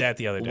did read that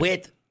the other day.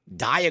 With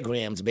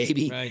diagrams,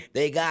 baby. Right.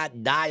 They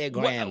got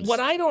diagrams.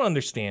 What I don't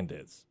understand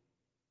is,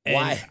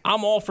 why?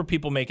 I'm all for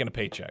people making a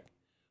paycheck,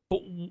 but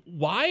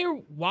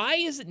why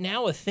is it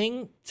now a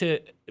thing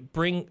to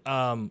bring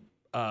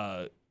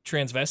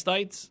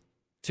transvestites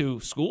to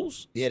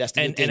schools? Yeah, that's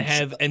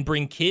the and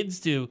bring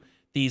kids to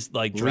these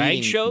like drag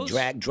Reading, shows?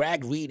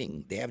 drag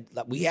reading.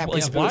 We have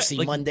Like, conspiracy what?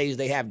 Like- Mondays.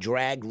 They have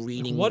drag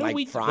reading What like are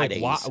we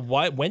Fridays. Like,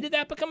 why? When did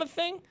that become a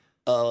thing?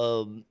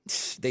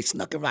 They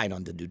snuck it right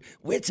under, dude.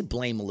 We're to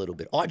blame a little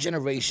bit. Our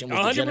generation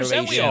was the 100%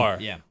 generation. we are.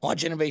 Yeah. Our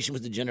generation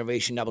was the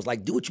generation that was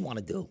like, do what you want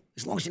to do.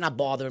 As long as you're not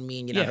bothering me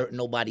and you're not hurting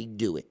nobody,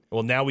 do it.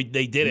 Well, now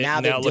they did it.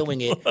 Now they're look-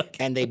 doing it,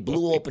 and they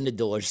blew open the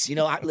doors.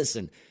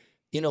 Listen.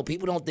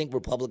 People don't think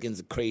Republicans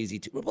are crazy.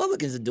 Too.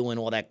 Republicans are doing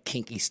all that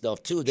kinky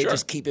stuff too. They Sure.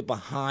 just keep it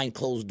behind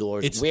closed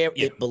doors It's- where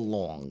yeah. it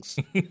belongs.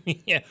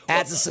 yeah.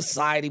 As a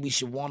society, we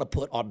should want to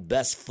put our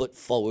best foot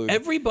forward.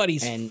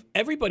 Everybody's And-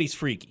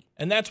 freaky,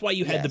 and that's why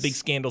you had the big Yes.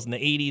 scandals in the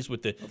 '80s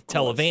with the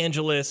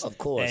televangelists. Of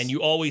course. And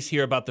you always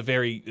hear about the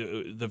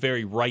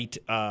very right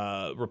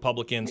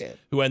Republicans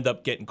who end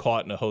up getting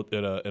caught in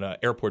an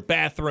airport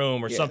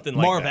bathroom or something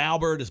like Marv that.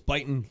 Albert is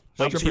biting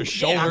Like,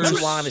 strippers' yeah, I'm shoulders.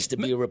 too honest to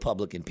be a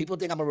Republican. People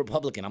think I'm a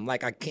Republican. I'm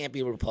like, I can't be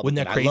a Republican.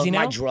 Wasn't that crazy I love now?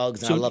 my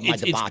drugs and So I love my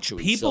it's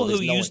debauchery. people so who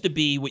there's no used to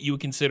be what you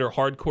would consider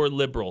hardcore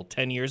liberal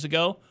 10 years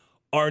ago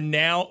are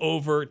now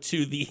over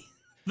to the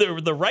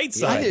right I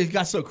side. think it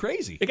got so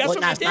crazy. It got Well, so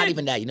not ridiculous.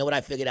 even that. You know what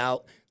I figured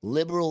out?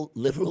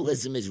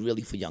 Liberalism is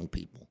really for young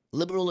people.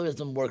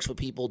 Liberalism works for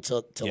people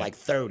to like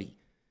 30.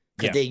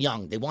 Because Yeah. they're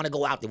young. They want to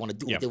go out. They want to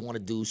do Yeah. what they want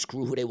to do,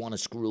 screw who they want to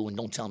screw, and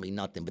don't tell me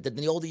nothing. But then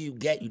the older you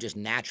get, you just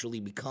naturally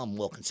become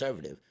more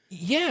conservative.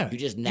 Yeah, You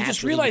just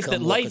naturally realize that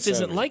become more life isn't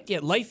conservative. like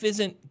that. Life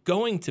isn't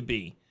going to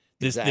be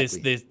this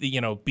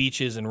Exactly.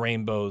 beaches and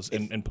rainbows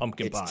and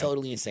pumpkin It's pie.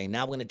 totally insane.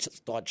 Now we're going to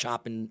start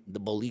chopping the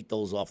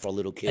bolitos off for our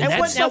little kids. and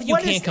And that stuff you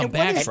what can't is- come and what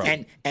back is-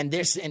 from. And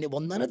they're saying,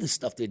 well, none of the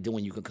stuff they're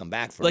doing you can come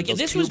back from. Like, Those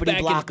this was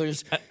puberty back in-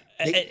 blockers.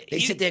 They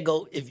sit there and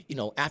go,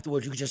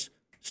 afterwards you could just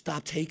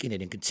stop taking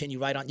it and continue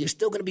right on. You're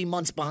still going to be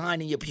months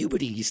behind in your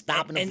puberty. You're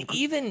stopping And them from-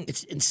 even-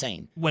 it's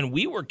insane. when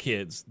we were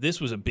kids,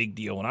 this was a big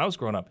deal. When I was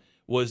growing up,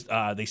 was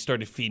they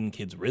started feeding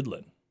kids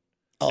Ritalin.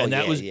 Oh, And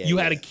that yeah, was yeah, you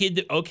yeah. had a kid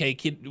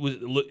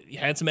that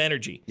had some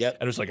energy. Yep.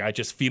 And it was like I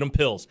just feed them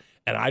pills,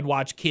 and I'd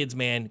watch kids,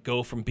 man,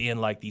 go from being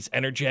like these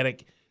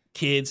energetic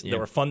kids that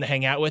were fun to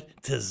hang out with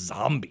to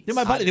zombies. Yeah,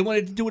 my buddy, they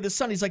wanted to do it with his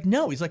son. He's like,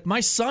 no. He's like, my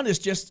son is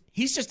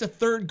he's just a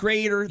third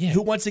grader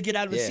who wants to get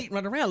out of his Yeah. seat and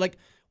run around. Like,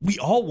 we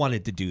all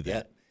wanted to do that.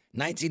 Yeah.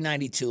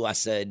 1992, I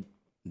said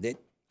that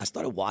I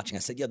started watching.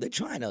 I said, "Yo, they're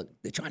trying to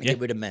get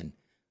rid of men.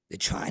 They're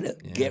trying to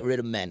get rid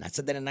of men." I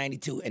said that in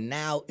 92, and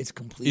now it's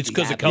completely. It's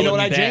 'cause of happening. You know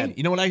Color what Me I, Jane? Bad.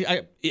 You know what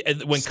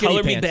I When Skinny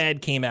Color Me Pants.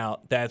 Bad came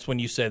out, that's when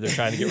you said they're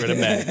trying to get rid of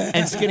men.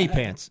 and skinny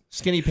pants.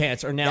 Skinny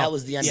pants are now. That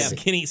was the end of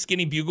it.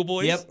 Skinny Bugle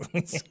Boys. Yep.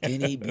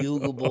 Skinny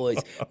Bugle Boys.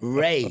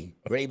 Ray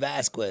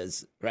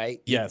Vasquez, right?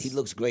 Yes. He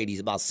looks great. He's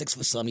about 6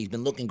 foot something. He's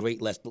been looking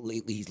great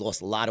lately. He's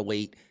lost a lot of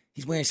weight.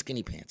 He's wearing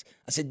skinny pants.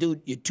 I said,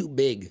 dude, you're too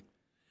big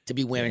to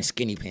be wearing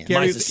skinny pants.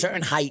 Gary- There's a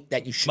certain height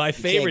that you should. My you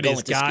can't favorite go is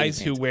into skinny guys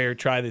who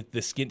pants. try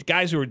the skin.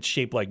 Guys who are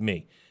shaped like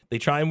me. They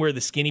try and wear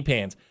the skinny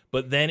pants,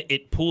 but then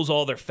it pulls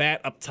all their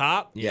fat up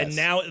top, Yes. and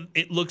now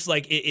it looks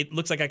like it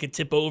looks like I could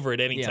tip over at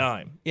any yeah.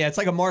 time. Yeah, it's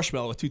like a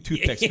marshmallow with two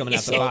toothpicks coming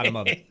out the bottom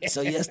of it.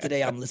 So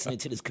yesterday I'm listening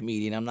to this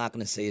comedian. I'm not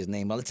going to say his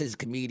name. But let's say this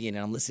comedian,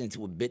 and I'm listening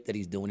to a bit that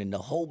he's doing, and the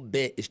whole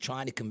bit is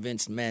trying to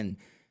convince men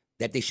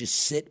that they should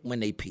sit when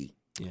they pee.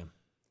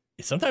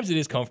 Sometimes it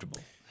is comfortable.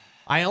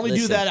 I only do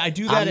Listen, that. I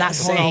do that. I'm not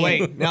hold on, saying.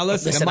 wait. Now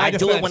listen. in my I do it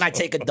defense- when I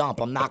take a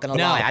dump. I'm not gonna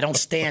No. lie. I don't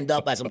stand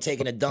up as I'm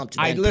taking a dump to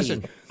then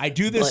listen. pee. I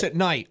do this But- at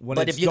night when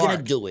But it's if you're dark.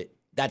 gonna do it,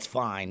 that's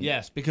fine.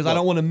 Yes, because I Look,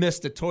 don't want to miss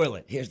the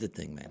toilet. Here's the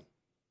thing, man.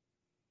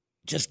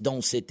 Just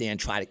don't sit there and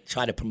try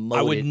to promote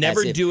it. I would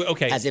never do it.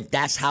 Okay. As if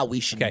that's how we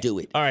should Okay. do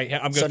it. All right, I'm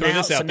gonna so throw now,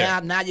 this out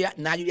there.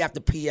 Now you have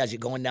to pee as you're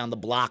going down the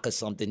block or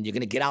something. You're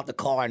gonna get out the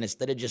car, and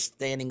instead of just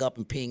standing up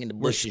and peeing in the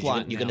bushes, you're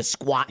squatting gonna now.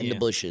 squat in Yeah. the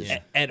bushes.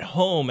 At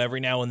home, every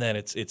now and then,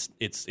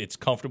 it's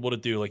comfortable to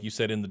do, like you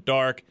said, in the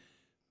dark.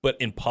 But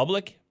in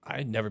public,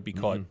 I'd never be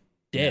caught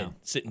dead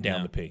sitting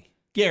down to pee.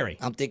 Gary,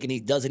 I'm thinking he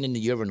does it in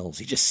the urinals.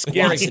 He just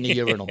squats in the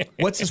urinal.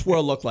 what's this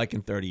world look like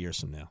in 30 years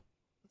from now?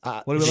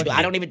 What do we look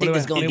I don't even What think do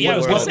there's we- going to be Yeah, I a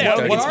was world gonna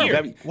say, in what 30 are It's we?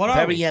 very, What are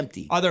very we?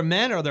 empty. Are there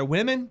men? Are there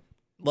women?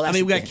 Well, I that's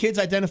mean, we the got thing. kids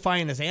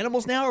identifying as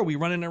animals now. Are we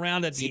running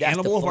around as See, the that's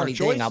animal the of our funny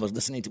choice? thing. I was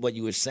listening to what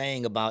you were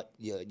saying about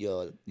your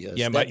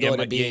Yeah, my- stepdaughter yeah,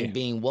 my- yeah.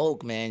 being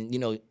woke, man. You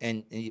know,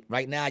 and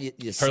right now your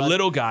Her son,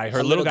 little guy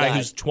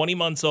who's 20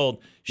 months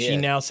old, she Yeah.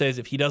 now says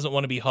if he doesn't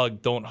want to be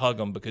hugged, don't hug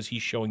him because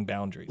he's showing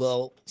boundaries.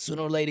 Well,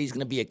 sooner or later he's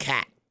gonna be a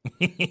cat.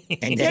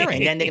 and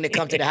then they're gonna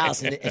come to the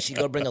house and she's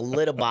gonna bring a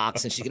litter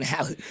box and she's gonna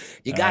have.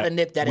 You gotta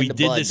nip that in we the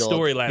did bud, this dog.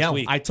 story last Yeah,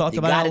 week. I talked You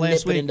about gotta it last nip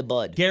it week. in the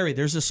bud. Gary,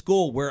 there's a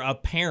school where a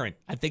parent,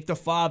 I think the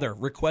father,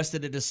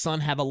 requested that his son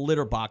have a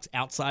litter box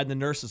outside the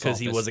nurse's office. Because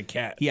he was a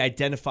cat. He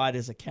identified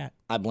as a cat.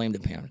 I blame the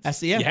parents. That's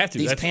the You have to.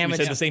 These That's, we parents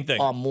said the same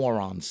thing. are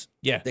morons.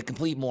 Yeah. They're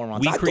complete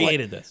morons. We I thought-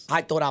 created this.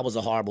 I thought I was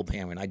a horrible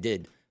parent. I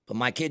did. But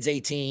my kid's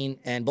 18,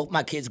 and both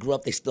my kids grew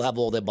up. They still have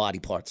all their body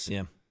parts.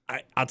 Yeah.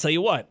 I'll tell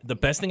you what. The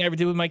best thing I ever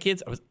did with my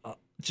kids, I was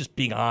just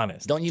being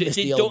honest. Don't you miss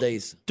the old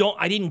days?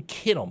 I didn't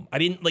kid them. I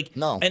didn't like.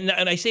 No. And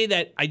I say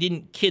that I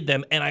didn't kid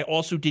them, and I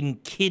also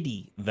didn't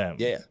kiddie them.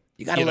 Yeah.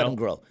 You got to let them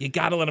grow. You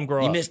got to let them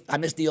grow up. I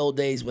miss the old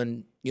days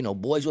when,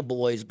 boys were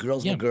boys,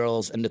 girls were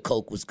girls, and the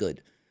Coke was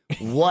good.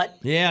 What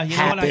Yeah, you know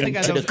what? happened I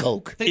think to the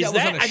Coke? I think that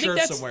was on a I think shirt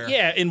that's somewhere.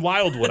 yeah, in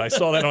Wildwood. I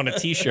saw that on a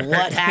T-shirt.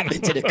 What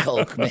happened to the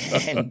Coke,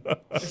 man?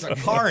 There's a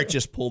car it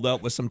just pulled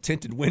up with some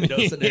tinted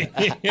windows. And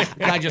the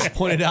guy just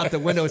pointed out the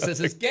window and says,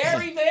 "Is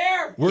Gary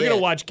there?" We're Yeah.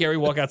 gonna watch Gary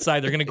walk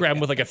outside. They're gonna grab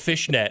him with like a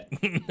fishnet.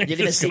 You're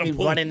gonna see me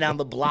running down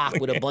the block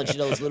with a bunch of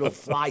those little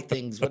fly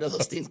things. What are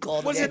those things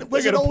called? Was again? it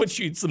They're gonna put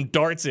you some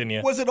darts in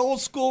you. Was it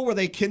old school where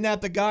they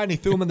kidnapped the guy and he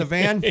threw him in the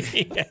van?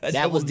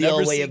 That was the Never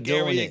old way see of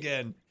doing Gary it.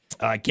 again.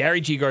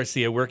 Gary G.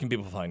 Garcia. Where can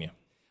people find you?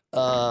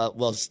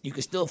 Well, you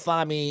can still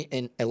find me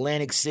in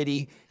Atlantic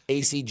City,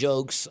 AC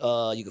Jokes.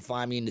 You can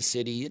find me in the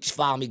city. Just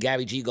follow me,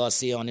 Gary G.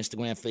 Garcia, on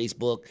Instagram,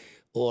 Facebook,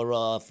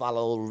 or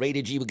follow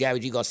Rated G with Gary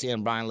G. Garcia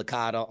and Brian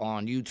Licata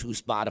on YouTube,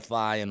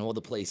 Spotify, and all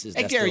the places.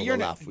 Hey, that Gary, still you're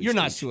allow not, free you're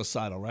not speech.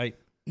 suicidal, right?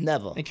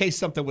 Never. In case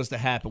something was to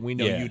happen, we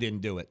know Yeah. you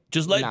didn't do it.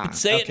 Just let Nah.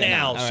 say Okay, it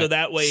now, nah. All so right.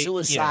 that way.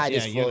 Suicide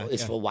is you're for not-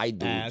 is for white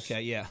dudes.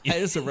 Okay, yeah.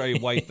 It's a very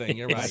white thing.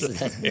 You're right.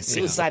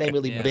 Suicide ain't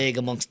really big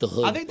amongst the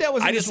hood. I think that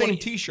was I in the just same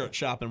want- T-shirt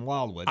shop in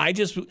Wildwood. I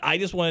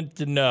just wanted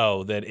to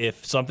know that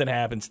if something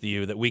happens to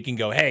you, that we can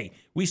go, hey,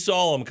 we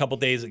saw him a couple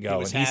days ago,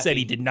 was and he said happy.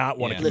 he did not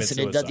want to Yeah. commit Listen,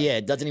 suicide.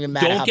 it doesn't even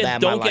matter how bad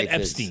my don't life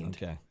get is. Epstein.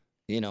 okay.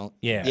 You know.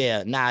 Yeah.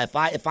 Yeah. Nah,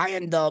 if I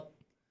end up,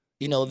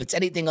 if it's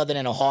anything other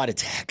than a heart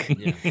attack,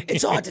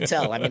 it's hard to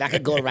tell. I mean, I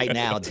could go right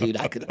now, dude.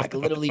 I could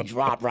literally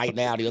drop right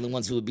now. The only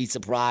ones who would be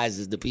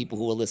surprised is the people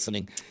who are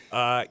listening.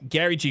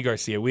 Gary G.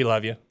 Garcia, we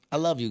love you. I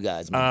love you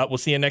guys, man. We'll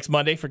see you next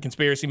Monday for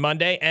Conspiracy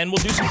Monday, and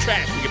we'll do some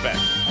trash when we get back.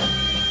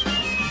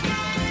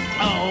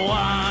 Oh,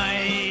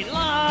 I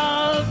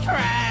love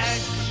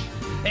trash.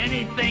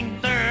 Anything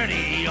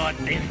dirty or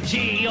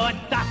dingy or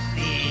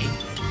dusty.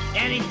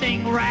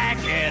 Anything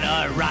ragged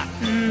or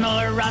rotten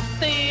or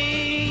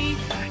rusty.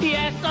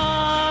 Yes,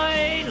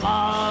 I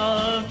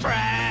love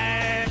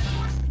trash.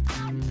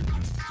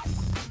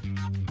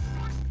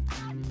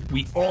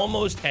 We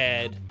almost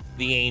had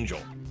the Angel,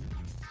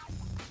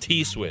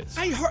 T-Swizz,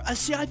 I heard.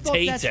 See, I thought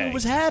that's Tay-Tay. what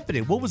was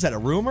happening. What was that? A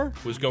rumor?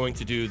 was going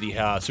to do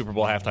the Super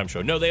Bowl halftime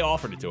show. No, they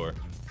offered it to her,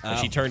 and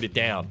Oh. she turned it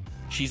down.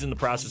 She's in the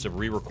process of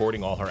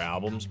re-recording all her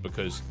albums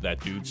because that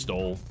dude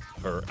stole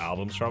her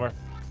albums from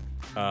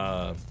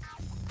her.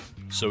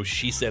 So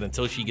she said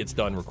until she gets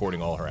done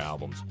recording all her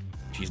albums,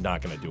 she's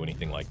not going to do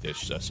anything like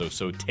this.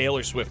 So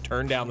Taylor Swift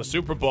turned down the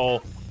Super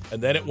Bowl,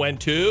 and then it went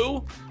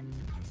to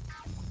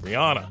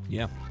Rihanna,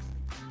 Yeah.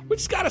 which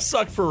has got to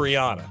suck for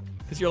Rihanna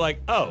because you're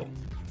like, oh,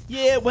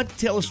 Yeah, it went to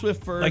Taylor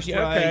Swift first. Like,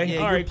 right? okay, Yeah,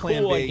 all you're right,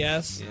 playing cool, I big.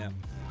 guess. Yeah.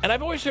 and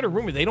I've always heard a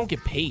rumor they don't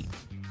get paid.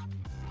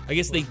 I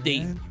guess they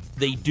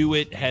do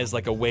it as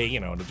like a way,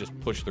 to just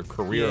push their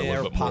career a Yeah,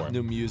 little or bit pop more.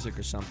 new music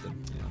or something.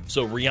 Yeah.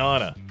 So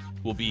Rihanna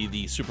will be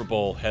the Super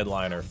Bowl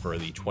headliner for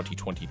the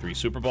 2023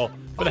 Super Bowl.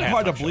 For the It's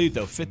hard to halftime show. believe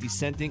though. 50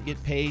 Cent didn't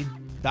get paid.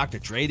 Dr.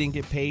 Dre didn't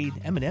get paid.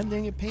 Eminem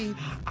didn't get paid.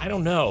 I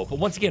don't know, but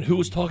once again, who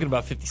was talking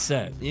about 50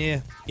 Cent?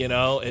 Yeah.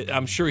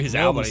 I'm sure his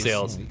album Nobody's-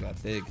 sales. He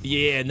got big.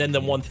 Yeah, and then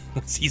the one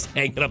thing was he's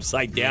hanging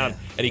upside down,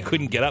 and he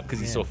couldn't get up because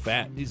he's so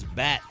fat. He's a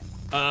bat.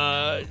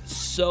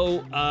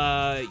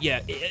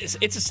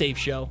 It's a safe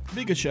show.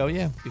 Be a good show.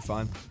 Yeah, be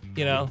fine.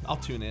 I'll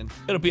tune in.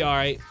 It'll be all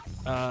right.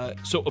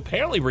 So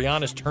apparently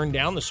Rihanna's turned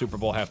down the Super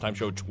Bowl halftime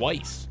show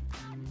twice.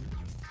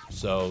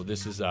 So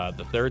this is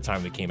the third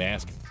time they came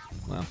asking.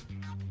 Wow.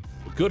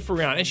 Good for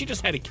Rihanna. And she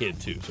just had a kid,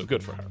 too, so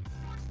good for her.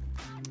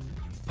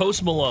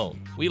 Post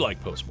Malone. We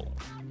like Post Malone.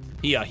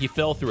 He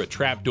fell through a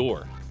trap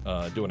door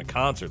doing a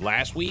concert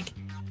last week,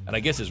 and I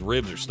guess his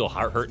ribs are still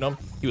hurting him.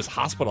 He was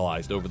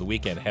hospitalized over the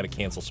weekend and had to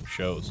cancel some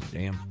shows.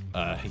 Damn.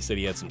 He said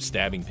he had some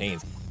stabbing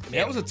pains.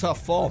 That was a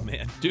tough fall,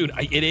 man. Dude,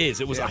 it is.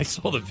 It was. I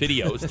saw the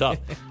video. It was tough.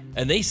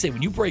 And they say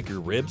when you break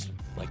your ribs,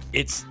 like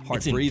it's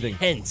Hard breathing.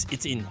 Intense.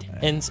 It's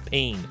intense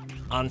pain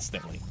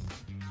constantly.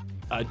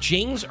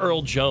 James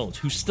Earl Jones,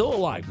 who's still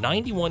alive,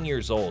 91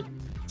 years old,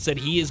 said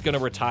he is going to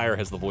retire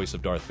as the voice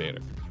of Darth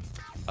Vader.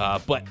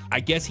 But I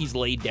guess he's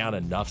laid down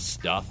enough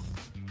stuff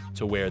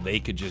to where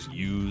they could just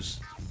use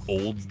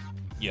old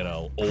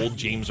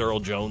James Earl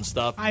Jones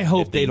stuff. I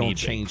hope if they don't need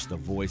to. change the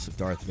voice of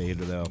Darth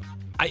Vader, though.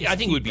 I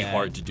think it would be keep that.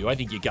 hard to do. I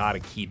think you got to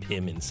keep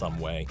him in some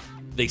way.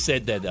 They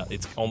said that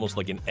it's almost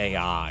like an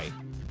AI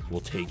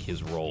will take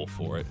his role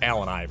for it.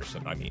 Allen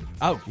Iverson, I mean.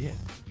 Oh, yeah.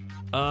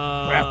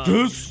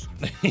 Practice.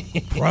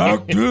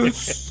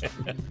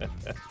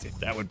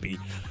 That would be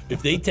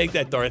if they take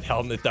that Darth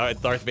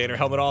Vader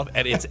helmet off,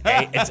 and it's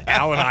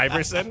Allen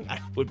Iverson.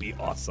 Would be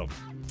awesome.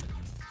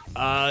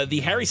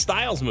 The Harry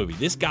Styles movie.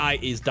 This guy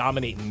is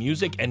dominating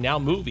music and now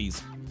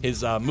movies.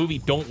 His movie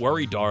 "Don't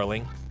Worry,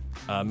 Darling"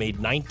 made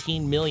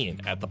 $19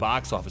 million at the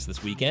box office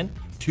this weekend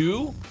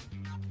to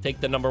take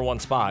the #1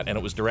 spot, and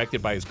it was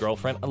directed by his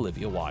girlfriend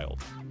Olivia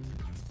Wilde.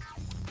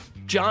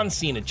 John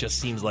Cena just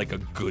seems like a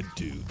good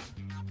dude,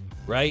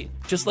 right?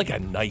 Just like a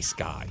nice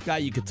guy. Guy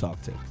you could talk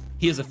to.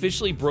 He has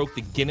officially broke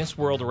the Guinness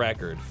World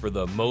Record for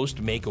the most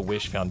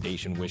Make-A-Wish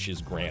Foundation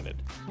wishes granted.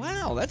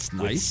 Wow, that's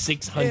With nice.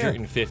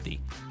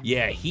 650.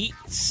 Yeah, he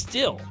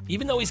still,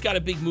 even though he's got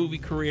a big movie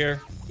career,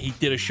 he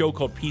did a show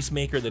called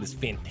Peacemaker that is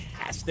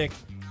fantastic.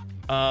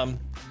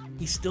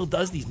 He still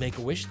does these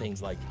Make-A-Wish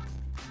things like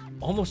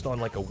almost on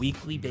like a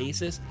weekly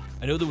basis.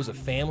 I know there was a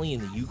family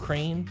in the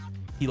Ukraine.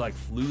 He like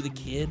flew the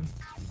kid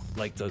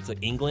like to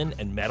England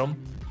and met him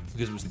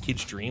because it was the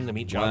kid's dream to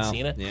meet John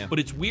Cena. Yeah. But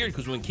it's weird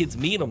because when kids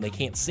meet him, they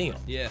can't see him.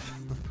 Yeah.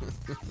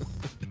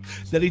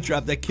 Then he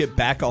dropped that kid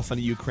back off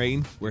into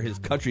Ukraine where his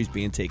country's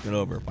being taken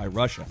over by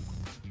Russia.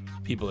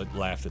 People that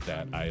laughed at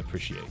that, I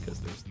appreciate because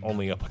there's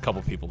only a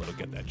couple people that'll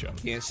get that joke.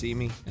 Can't see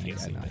me. Can't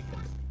see no, me. I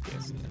get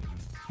it.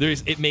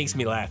 Yes. It makes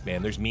me laugh,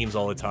 man. There's memes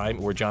all the time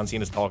where John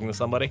Cena's talking to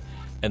somebody,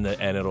 and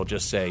it'll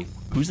just say,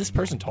 "Who's this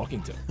person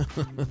talking to?"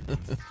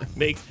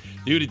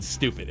 Dude, it's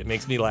stupid. It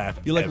makes me laugh.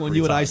 You like when every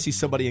you and I time. see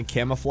somebody in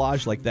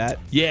camouflage like that?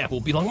 Yeah,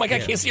 we'll be like, "Oh my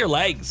God, I can't see your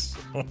legs,"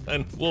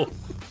 and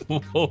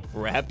we'll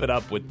wrap it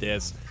up with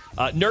this.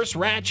 Nurse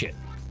Ratched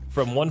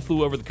from One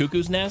Flew Over the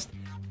Cuckoo's Nest.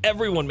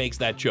 Everyone makes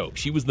that joke.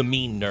 She was the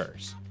mean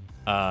nurse.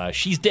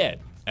 She's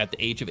dead at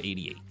the age of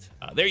 88.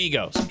 There you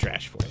go. Some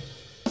trash for you.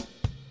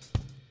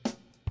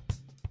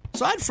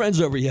 So I had friends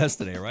over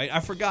yesterday, right? I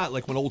forgot,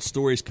 like, when old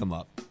stories come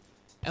up.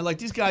 And, like,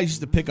 these guys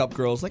used to pick up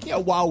girls. Like,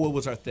 Wow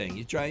was our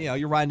thing.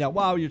 You're riding down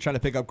Wow, you're trying to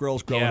pick up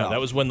girls growing up. Yeah, that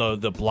was when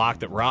the block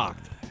that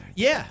rocked.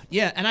 Yeah.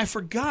 And I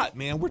forgot,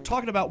 man. We're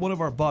talking about one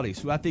of our buddies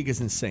who I think is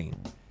insane.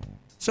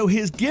 So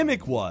his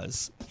gimmick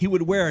was he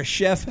would wear a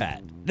chef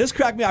hat. This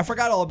cracked me. I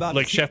forgot all about it.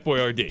 Like Chef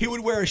Boyardee. He would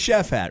wear a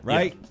chef hat,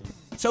 right?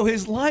 Yeah. So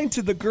his line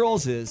to the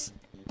girls is,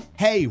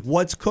 "Hey,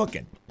 what's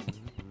cooking?"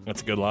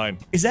 That's a good line.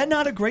 Is that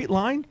not a great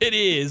line? It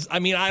is. I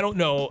mean, I don't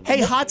know.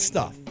 Hey, hot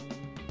stuff.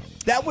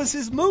 That was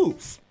his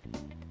move.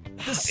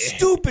 The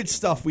stupid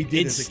stuff we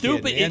did It's as a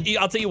stupid. kid, man.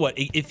 I'll tell you what.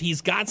 If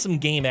he's got some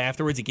game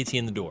afterwards, it gets you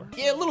in the door.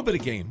 Yeah, a little bit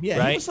of game. Yeah,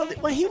 Right?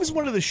 He was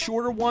one of the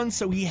shorter ones,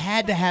 so he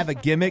had to have a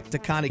gimmick to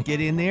kind of get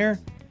in there.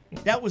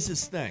 That was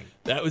his thing.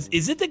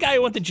 Is it the guy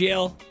who went to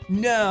jail?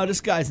 No,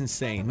 this guy's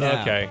insane. No,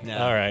 Okay. no,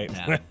 All right.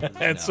 no,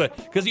 That's no.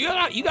 because you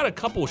got a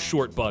couple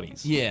short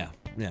buddies. Yeah.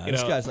 Yeah, You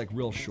this know- guy's like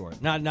real short.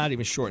 Not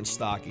even short and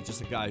stocky, just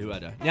a guy who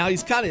had a... Now,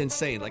 he's kind of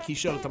insane. Like, he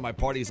showed up to my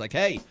party. He's like,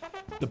 "Hey,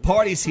 the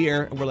party's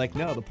here." And we're like,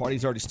 "No, the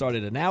party's already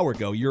started an hour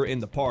ago. You're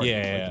in the party." Yeah,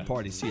 Like, yeah. the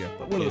party's here.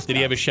 But one of those Did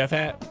he have a guys. chef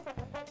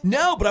hat?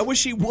 No, but I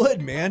wish he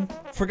would, man.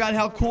 Forgot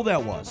how cool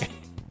that was.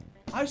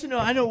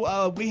 I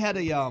know we had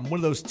a one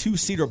of those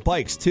 2-seater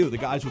bikes, too. The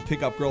guys would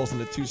pick up girls in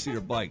the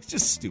 2-seater bikes.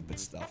 Just stupid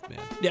stuff, man.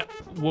 Yeah.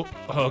 Well,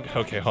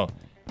 okay, hold on.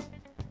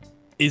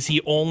 Is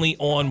he only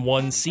on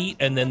one seat,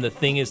 and then the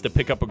thing is to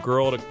pick up a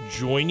girl to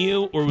join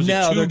you, or was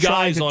it two they're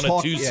trying guys to on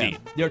talk, a two-seat? Yeah.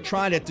 They're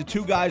trying to... The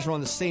two guys are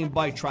on the same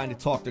bike trying to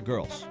talk to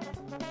girls.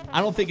 I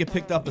don't think it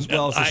picked up as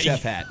well as the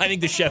chef hat. I think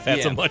the chef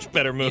hat's Yeah. a much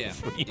better move.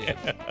 Yeah.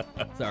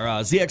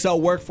 Our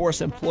ZXL Workforce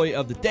Employee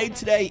of the Day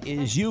today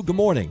is you. Good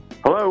morning.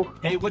 Hello.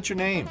 Hey, what's your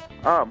name?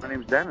 My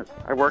name's Dennis.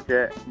 I work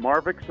at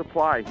Marvick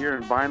Supply here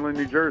in Vineland,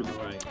 New Jersey.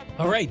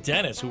 All right,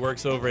 Dennis, who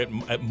works over at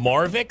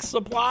Marvick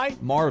Supply?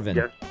 Marvin.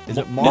 Yes. Is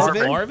it Is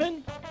Marvin? it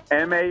Marvin?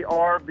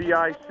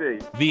 MARVIC.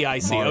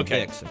 VIC.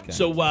 Okay. Marvix, okay.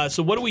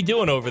 So what are we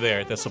doing over there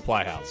at the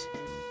supply house?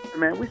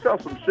 Man, we sell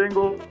some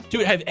shingles.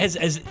 Dude,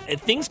 has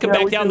things come Yeah,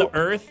 back we down do. to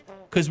earth?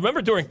 Because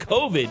remember during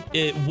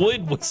COVID,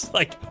 wood was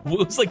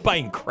like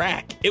buying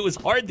crack. It was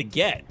hard to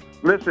get.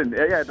 Listen,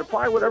 yeah, the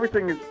plywood,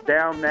 everything is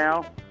down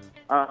now.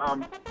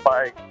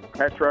 By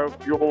petro,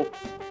 fuel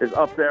is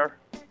up there.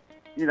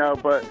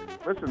 But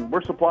listen,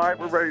 we're supplied.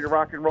 We're ready to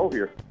rock and roll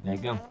here. There you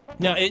go.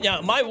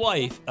 Now my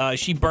wife,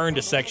 she burned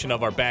a section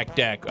of our back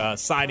deck,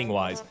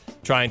 siding-wise,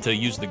 trying to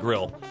use the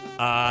grill.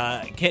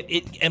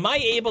 Am I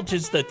able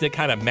just to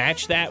kind of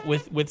match that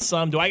with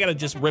some? Do I got to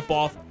just rip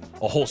off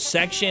a whole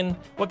section?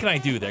 What can I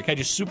do there? Can I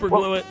just super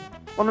glue it?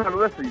 Well, no,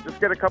 listen, you just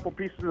get a couple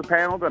pieces of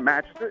panel that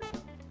matches it,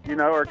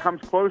 or it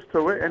comes close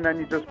to it, and then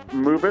you just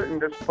move it and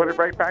just put it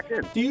right back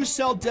in. Do you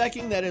sell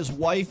decking that is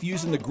wife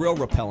using the grill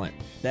repellent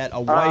that a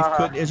wife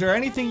could? Is there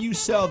anything you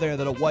sell there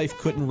that a wife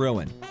couldn't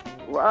ruin?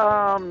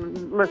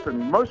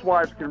 Listen, most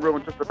wives can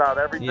ruin just about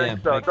everything, Yeah,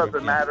 so it big group, doesn't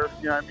yeah. matter.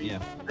 You know what I mean? Yeah.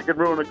 They can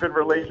ruin a good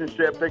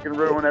relationship. They can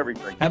ruin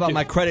everything. How about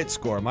my credit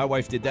score? My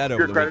wife did that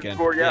over Your the credit weekend.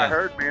 score, yeah, I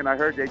heard, man. I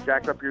heard they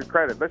jacked up your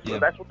credit. Listen, Yeah.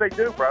 that's what they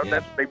do, bro.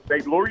 Yeah.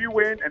 They lure you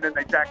in, and then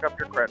they jack up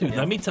your credit. Dude,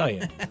 let me tell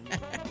you,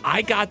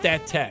 I got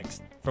that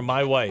text from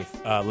my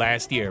wife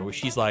last year where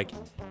she's like,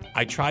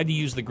 I tried to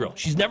use the grill.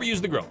 She's never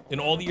used the grill in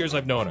all the years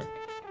I've known her.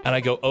 And I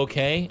go,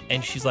 okay.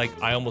 And she's like,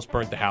 I almost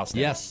burnt the house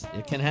down. Yes,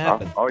 it can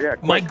happen. Oh, yeah.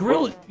 My quick,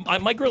 grill,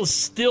 boom. my grill is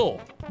still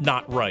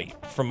not right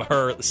from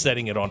her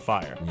setting it on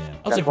fire. Yeah.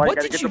 I was That's like, why you what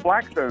got to did get you the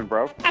Blackstone,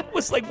 bro. I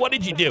was like, what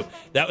did you do?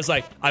 That was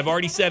like, I've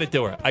already said it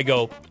to her. I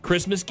go,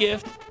 Christmas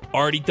gift,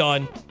 already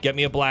done. Get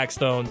me a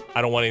Blackstone.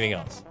 I don't want anything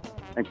else.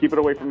 And keep it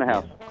away from the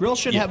house. Grills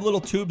should have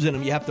little tubes in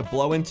them you have to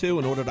blow into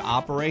in order to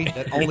operate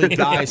that only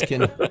guys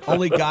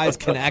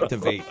can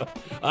activate. All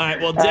right,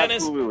 well, Dennis,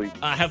 Absolutely.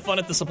 have fun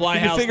at the supply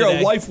You house figure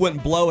today. a wife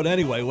wouldn't blow it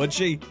anyway, would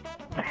she?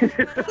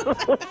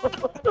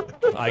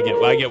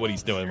 I get what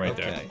he's doing right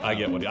there. Okay.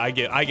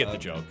 I get the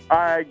joke.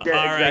 I get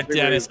All right, exactly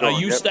where Dennis, you're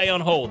going. you Yep. stay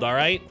on hold, all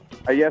right?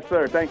 Yes,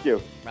 sir. Thank you.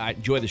 All right,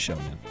 enjoy the show,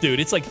 man. Dude,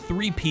 it's like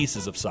 3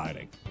 pieces of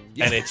siding.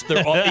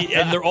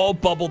 and they're all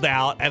bubbled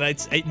out, and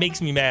it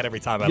makes me mad every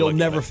time I You'll look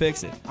never at it.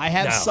 fix it. I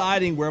have No.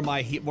 siding where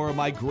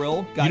my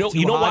grill got too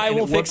You know hot why I and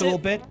won't it worked fix a little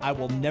it? bit. I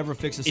will never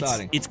fix the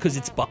siding. It's because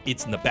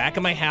it's in the back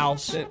of my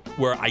house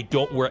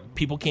where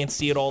people can't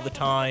see it all the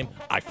time.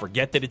 I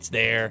forget that it's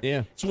there.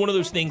 Yeah. It's one of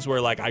those things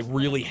where like I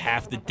really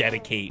have to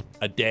dedicate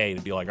a day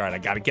to be like, all right, I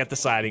got to get the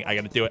siding. I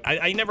got to do it.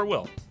 I never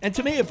will. And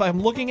to me, if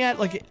I'm looking at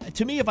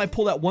if I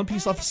pull that one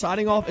piece off the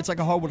siding off, it's like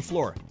a hardwood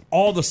floor.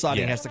 All the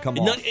siding has to come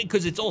off.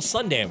 Because it's all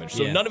sun damage,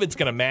 so none of it's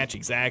going to match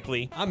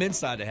exactly. I'm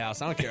inside the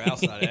house. I don't care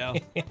outside the house.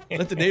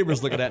 Let the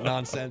neighbors look at that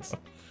nonsense.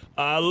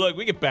 Look,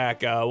 we get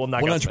back. We'll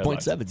knock out some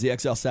 100.7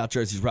 ZXL South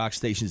Jersey's Rock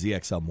Station's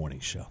ZXL Morning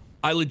Show.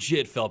 I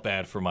legit felt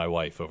bad for my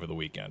wife over the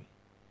weekend.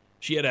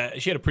 She had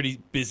a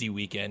pretty busy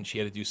weekend. She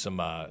had to do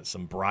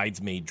some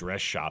bridesmaid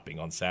dress shopping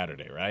on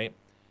Saturday, right?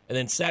 And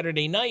then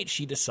Saturday night,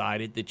 she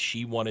decided that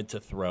she wanted to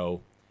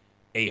throw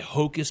a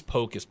Hocus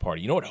Pocus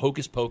party. You know what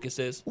Hocus Pocus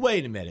is?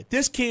 Wait a minute.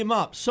 This came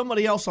up.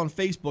 Somebody else on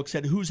Facebook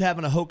said, who's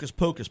having a Hocus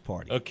Pocus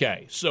party?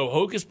 Okay, so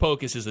Hocus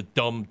Pocus is a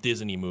dumb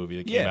Disney movie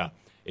that came out.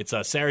 It's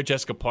Sarah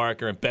Jessica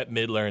Parker and Bette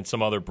Midler and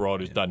some other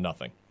broad who's done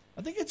nothing.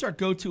 I think it's our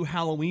go-to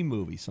Halloween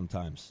movie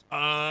sometimes.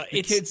 The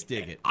kids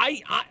dig it.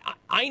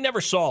 I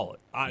never saw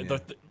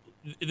it.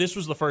 This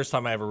was the first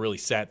time I ever really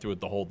sat through it,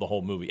 the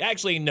whole movie.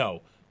 Actually,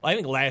 no. I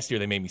think last year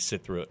they made me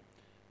sit through it.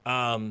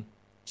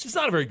 It's just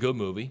not a very good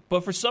movie.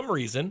 But for some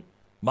reason,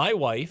 my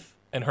wife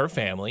and her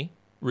family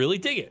really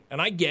dig it. And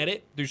I get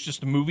it. There's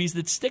just movies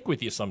that stick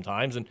with you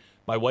sometimes. And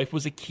my wife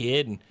was a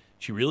kid, and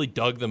she really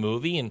dug the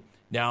movie. And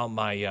now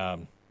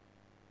my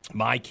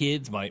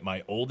kids,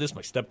 my oldest,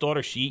 my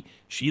stepdaughter, she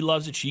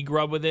loves it. She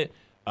grew up with it.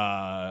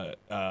 The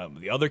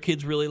other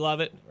kids really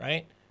love it,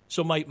 right?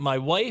 So my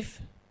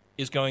wife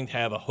is going to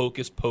have a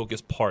Hocus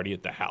Pocus party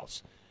at the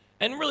house.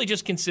 And really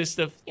just consists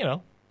of,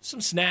 some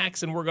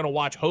snacks, and we're going to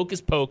watch Hocus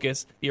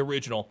Pocus, the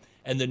original,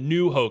 and the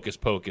new Hocus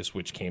Pocus,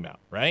 which came out,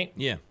 right?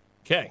 Yeah.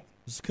 Okay.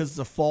 It's because it's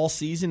the fall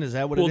season? Is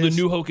that what it is? Well, the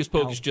new Hocus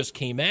Pocus just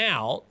came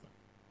out,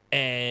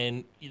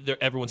 and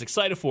everyone's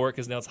excited for it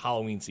because now it's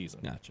Halloween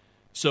season. Gotcha.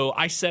 So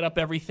I set up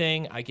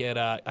everything. I get,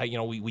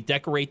 we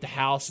decorate the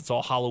house. It's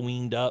all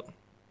Halloweened up.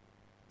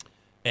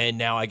 And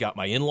now I got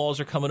my in-laws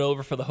are coming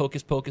over for the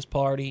Hocus Pocus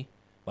party.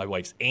 My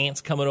wife's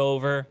aunt's coming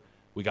over.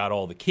 We got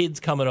all the kids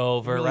coming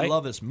over. I really right?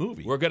 love this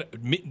movie. We're gonna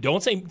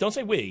don't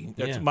say we.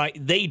 That's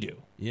they do.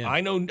 Yeah.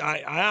 I know.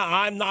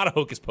 I'm not a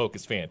Hocus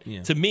Pocus fan.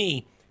 Yeah. To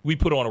me, we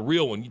put on a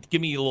real one.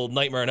 Give me a little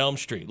Nightmare on Elm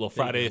Street, a little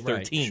Friday the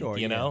 13th. Sure,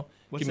 you know,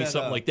 What's give me that,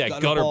 something like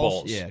that. Gutter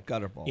Balls. Yeah,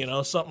 gutter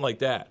balls. Something like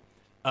that.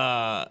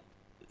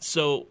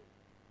 So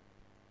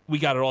we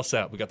got it all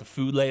set up. We got the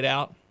food laid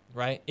out.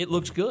 Right. It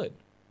looks good.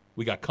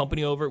 We got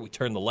company over. We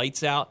turned the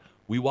lights out.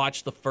 We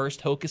watched the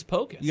first Hocus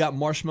Pocus. You got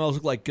marshmallows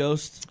look like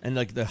ghosts, and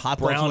like the hot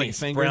dogs look like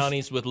fingers.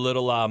 Brownies with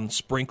little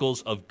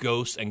sprinkles of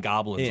ghosts and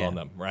goblins on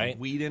them, right?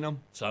 Weed in them.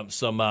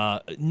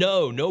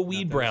 No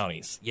weed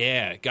brownies.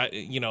 Yeah, got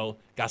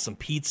some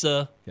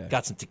pizza,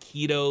 got some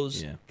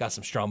taquitos, got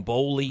some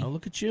stromboli. Oh,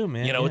 look at you,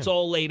 man! It's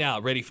all laid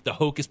out, ready for the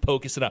Hocus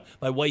Pocus it up.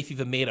 My wife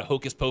even made a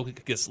Hocus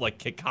Pocus like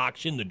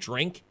concoction to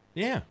drink.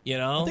 Yeah,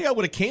 I think I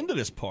would have came to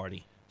this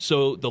party.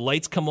 So the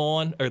lights come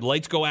on, or the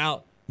lights go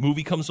out.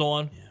 Movie comes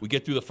on. Yeah. We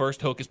get through the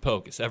first Hocus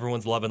Pocus.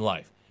 Everyone's loving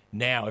life.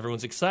 Now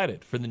everyone's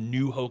excited for the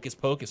new Hocus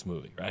Pocus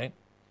movie, right?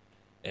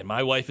 And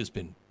my wife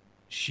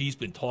she's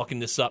been talking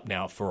this up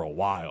now for a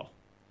while.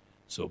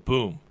 So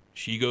boom,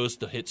 she goes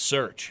to hit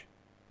search.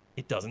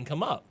 It doesn't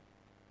come up.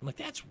 I'm like,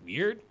 that's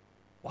weird.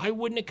 Why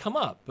wouldn't it come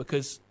up?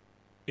 Because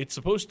it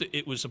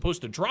was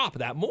supposed to drop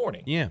that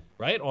morning. Yeah.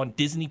 Right? On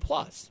Disney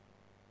Plus.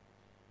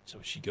 So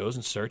she goes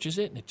and searches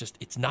it, and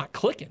it's not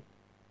clicking.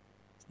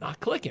 It's not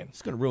clicking.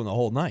 It's going to ruin the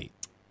whole night.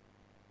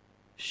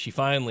 She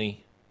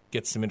finally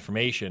gets some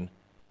information.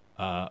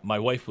 My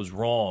wife was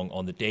wrong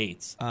on the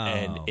dates,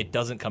 and it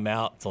doesn't come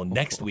out until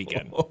next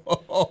weekend.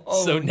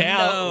 So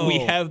now we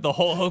have the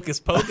whole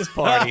Hocus Pocus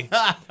party,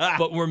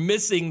 but we're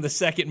missing the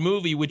second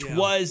movie, which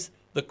was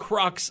the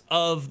crux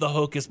of the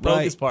Hocus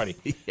Pocus party.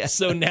 Yes.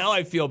 So now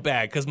I feel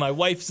bad because my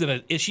wife's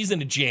she's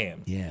in a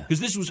jam. Yeah. Because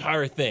this was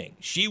her thing.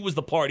 She was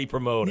the party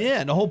promoter. Yeah,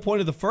 and the whole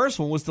point of the first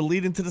one was to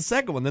lead into the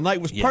second one. The night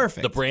was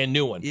perfect. The brand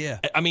new one. Yeah.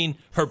 I mean,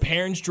 her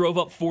parents drove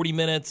up 40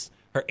 minutes.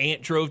 Her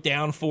aunt drove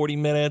down 40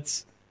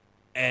 minutes,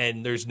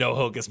 and there's no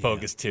Hocus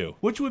Pocus 2.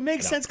 Which would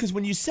make sense, because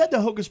when you said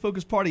the Hocus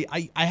Pocus party,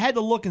 I had to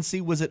look and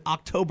see, was it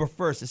October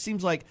 1st? It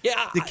seems like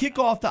the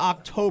kickoff to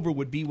October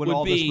would be when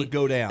this would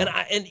go down.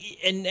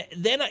 And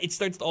then it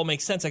starts to all make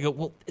sense. I go,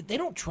 well, they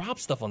don't drop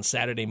stuff on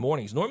Saturday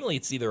mornings. Normally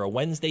it's either a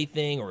Wednesday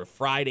thing or a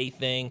Friday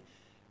thing.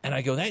 And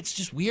I go, that's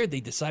just weird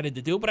they decided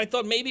to do it. But I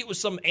thought maybe it was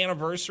some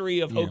anniversary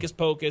of Hocus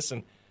Pocus,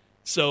 and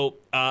so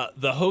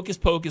the Hocus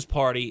Pocus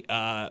party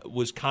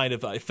was kind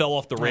of it fell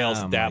off the rails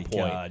at that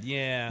point. God,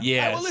 yeah.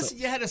 Well, listen,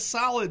 you had a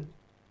solid.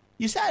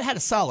 You said it had a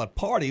solid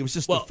party. It was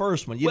just the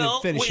first one. You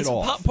didn't finish it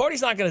off.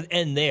 Party's not going to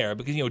end there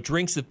because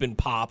drinks have been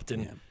popped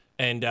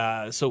and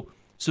so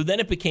then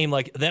it became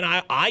like then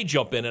I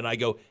jump in and I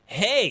go,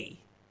 hey,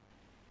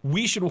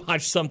 we should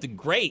watch something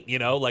great,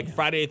 like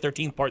Friday the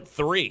 13th Part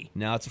 3.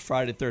 Now it's a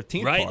Friday the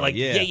 13th Right? part. Like,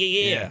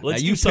 yeah.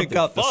 Let's now you do something pick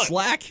up the fun.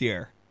 slack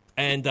here.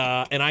 And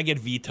I get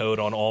vetoed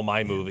on all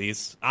my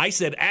movies. I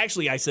said,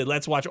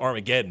 let's watch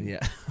Armageddon. Yeah.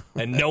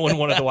 And no one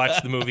wanted to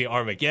watch the movie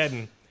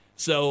Armageddon.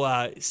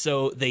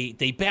 So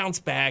they bounce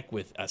back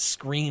with a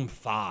Scream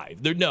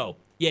 5.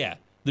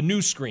 The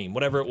new Scream,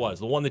 whatever it was,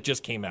 the one that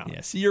just came out.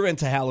 Yeah, so you're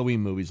into Halloween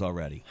movies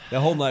already.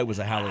 The whole night was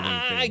a Halloween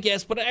thing. I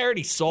guess, but I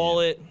already saw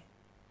it.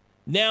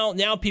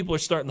 Now people are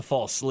starting to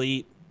fall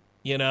asleep,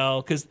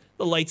 because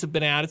the lights have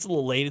been out. It's a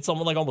little late. It's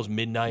almost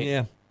midnight.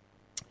 Yeah.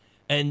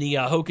 And the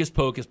Hocus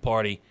Pocus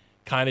party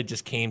kind of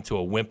just came to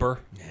a whimper.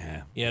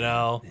 Yeah.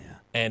 Yeah.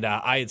 And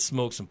I had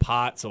smoked some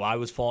pot, so I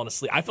was falling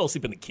asleep. I fell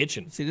asleep in the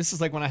kitchen. See, this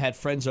is like when I had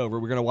friends over.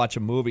 We're going to watch a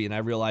movie, and I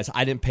realized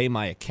I didn't pay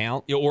my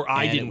account. Or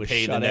I and it didn't was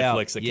pay the shut out.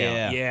 Netflix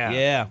account.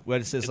 Yeah.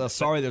 When it says,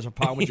 sorry, there's a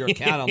problem with your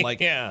account, I'm like,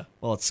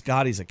 well, it's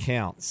Scotty's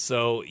account.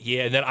 So,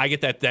 and then I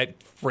get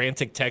that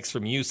frantic text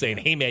from you saying,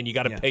 hey, man, you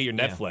got to pay your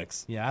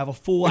Netflix. Yeah, I have a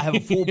full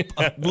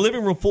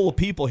living room full of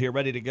people here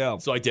ready to go.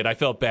 So I did. I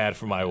felt bad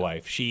for my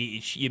wife.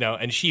 She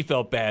and she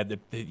felt bad that,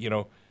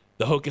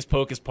 the Hocus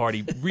Pocus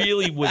party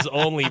really was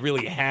only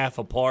really half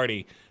a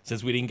party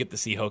since we didn't get to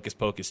see Hocus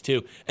Pocus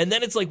 2. And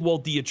then it's like, well,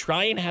 do you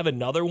try and have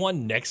another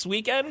one next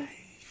weekend?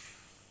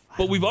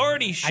 But we've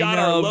already shot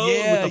our load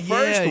with the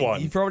first one.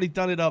 You've already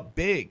done it up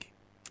big.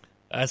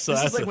 This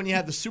is like when you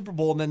had the Super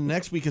Bowl, and then the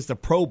next week is the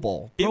Pro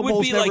Bowl. Pro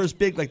Bowl's never as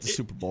big like the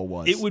Super Bowl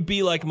was. It would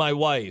be like my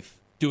wife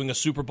doing a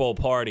Super Bowl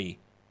party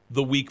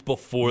the week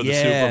before the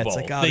Super Bowl,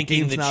 it's like,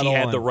 thinking that she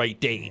had the right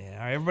date. Yeah, all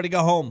right, everybody go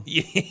home.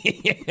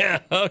 Yeah,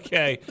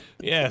 okay.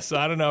 Yeah, so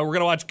I don't know. We're going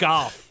to watch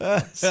golf.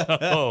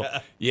 So,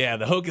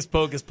 the Hocus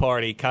Pocus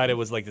party kind of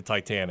was like the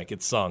Titanic.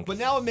 It sunk. But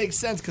now it makes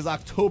sense because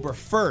October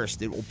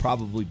 1st it will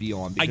probably be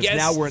on. Because I guess,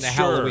 now we're in the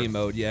Halloween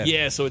mode. Yeah.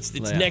 Yeah, so it's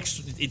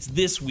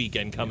this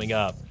weekend coming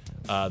up.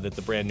 That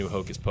the brand new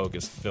Hocus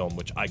Pocus film,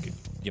 which I could,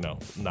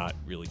 not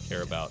really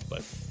care about.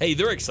 But, hey,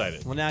 they're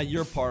excited. Well, now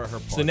you're part of her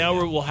party. So now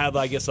we'll have,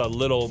 I guess, a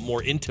little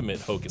more intimate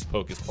Hocus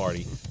Pocus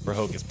party for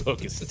Hocus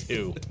Pocus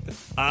 2.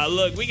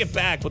 Look, we get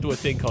back. We'll do a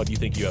thing called You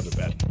Think You Have the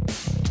Bet.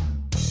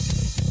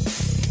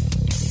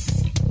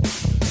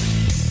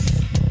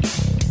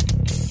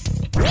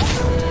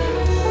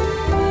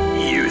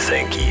 You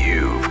think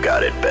you've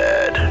got it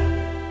bad.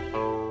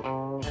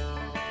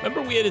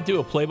 Remember we had to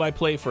do a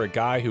play-by-play for a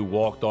guy who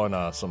walked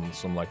on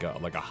some like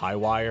a high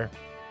wire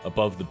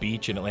above the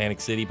beach in Atlantic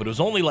City, but it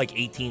was only like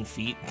 18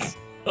 feet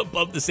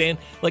above the sand.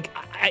 Like,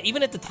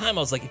 even at the time,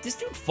 I was like, if this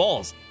dude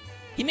falls,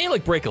 he may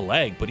break a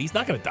leg, but he's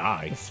not going to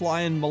die. The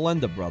Flying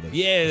Melenda Brothers.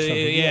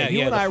 Yeah.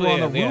 You and I were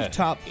on a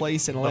rooftop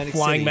place in Atlantic City.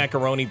 The Flying City.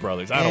 Macaroni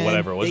Brothers. I don't know,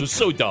 whatever it was. It was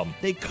so dumb.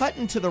 They cut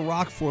into the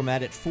rock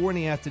format at 4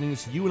 PM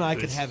so you and I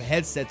could have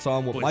headsets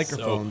on with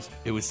microphones.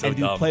 It was so and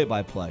dumb. do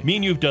play-by-play. Me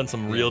and you have done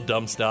some real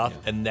dumb stuff,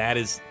 and that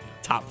is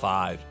top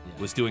 5.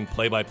 Was doing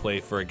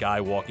play-by-play for a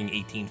guy walking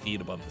 18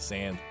 feet above the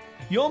sand.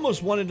 You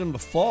almost wanted him to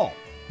fall.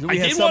 I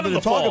did want him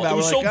to fall. About. It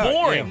was so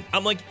boring. Yeah.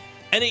 I'm like,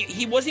 and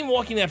he wasn't even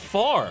walking that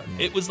far.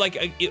 It was like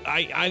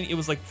it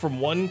was like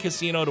from one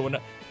casino to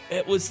another.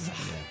 It was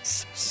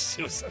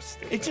so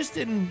stupid. It just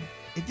didn't.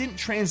 It didn't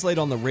translate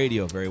on the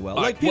radio very well.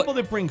 Like people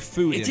that bring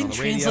food. It didn't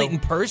translate in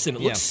person.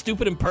 It looked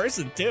stupid in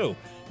person too.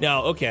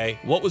 Now, okay,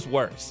 what was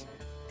worse?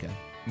 Okay,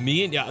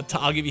 me and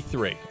I'll give you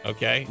 3.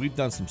 Okay, we've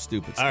done some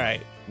stupid stuff. All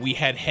right, we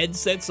had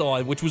headsets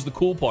on, which was the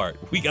cool part.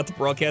 We got to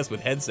broadcast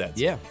with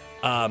headsets. Yeah.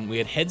 We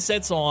had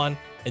headsets on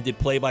and did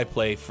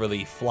play-by-play for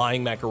the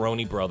Flying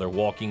Macaroni Brother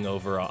walking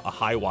over a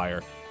high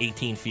wire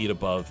 18 feet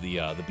above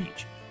the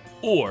beach.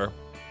 Or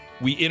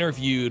we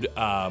interviewed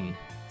a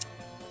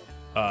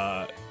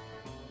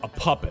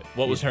puppet.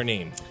 What was her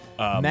name?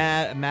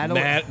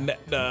 Madeline?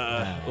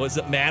 Was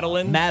it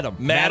Madeline?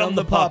 Madam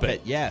the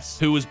puppet. Yes.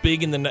 Who was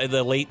big in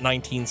the late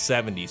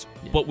 1970s.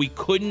 Yeah. But we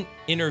couldn't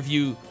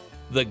interview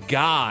the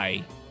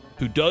guy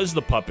who does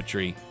the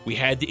puppetry. We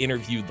had to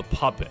interview the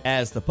puppet.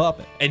 As the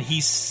puppet. And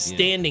he's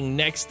standing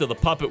next to the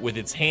puppet with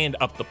its hand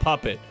up the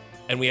puppet,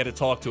 and we had to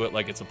talk to it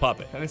like it's a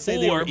puppet. Can I say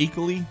they were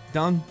equally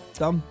dumb?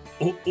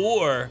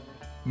 Or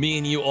me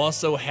and you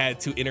also had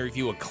to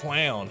interview a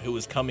clown who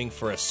was coming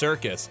for a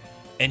circus,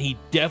 and he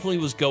definitely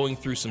was going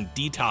through some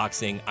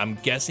detoxing, I'm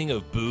guessing,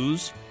 of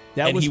booze.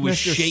 That was he was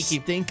Mr.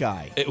 shaking. Stink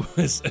Eye. It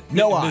was Mr.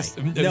 No Eye.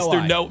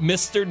 Mr. No Eye.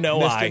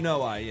 Mr.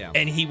 No Eye, yeah.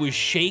 And he was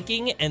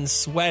shaking and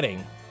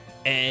sweating.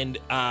 And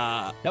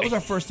that was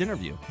our first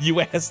interview. You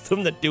asked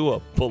him to do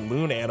a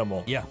balloon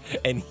animal. Yeah.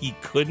 And he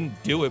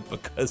couldn't do it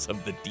because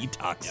of the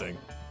detoxing.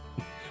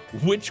 Yeah.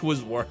 Which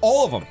was worse?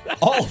 All of them.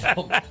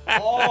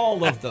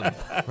 All of them.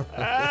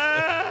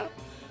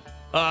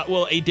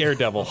 Well, a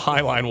daredevil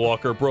highline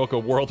walker broke a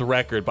world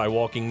record by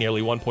walking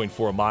nearly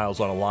 1.4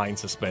 miles on a line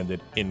suspended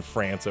in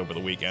France over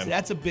the weekend. See,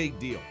 that's a big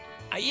deal.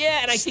 Yeah,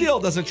 and I still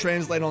doesn't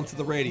translate onto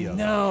the radio.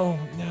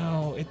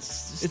 No, it's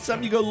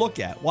something you go look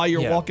at while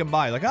you're walking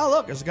by. Like, oh,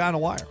 look, there's a guy on a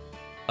wire.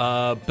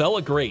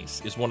 Bella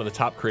Grace is one of the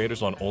top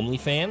creators on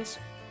OnlyFans.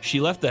 She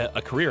left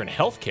a career in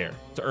healthcare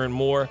to earn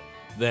more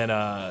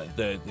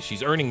then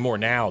she's earning more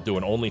now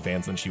doing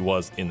OnlyFans than she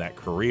was in that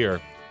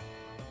career.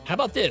 How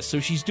about this? So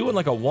she's doing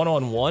like a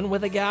one-on-one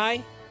with a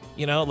guy,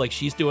 like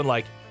she's doing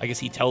like, I guess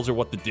he tells her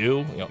what to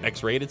do,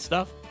 X-rated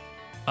stuff.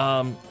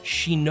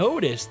 She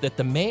noticed that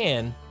the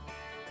man,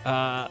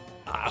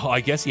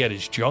 I guess he had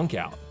his junk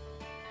out.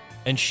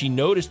 And she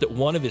noticed that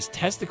one of his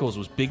testicles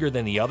was bigger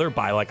than the other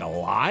by like a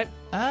lot.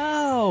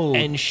 Oh.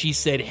 And she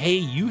said, hey,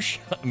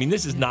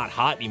 this is not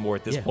hot anymore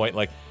at this point.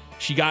 Like,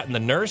 she got in the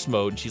nurse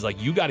mode and she's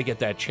like, you got to get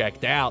that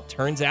checked out.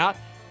 Turns out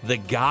the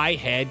guy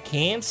had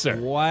cancer.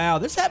 Wow,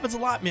 this happens a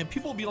lot, man.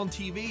 People will be on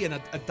TV and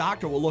a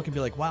doctor will look and be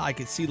like, wow, I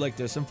could see like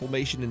there's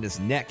inflammation in his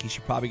neck. He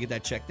should probably get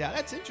that checked out.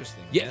 That's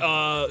interesting.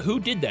 Yeah, who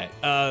did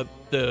that?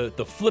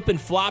 The Flip and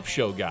Flop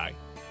show guy.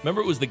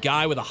 Remember, it was the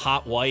guy with a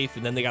hot wife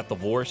and then they got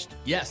divorced?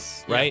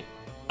 Yes. Right?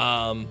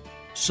 Yeah.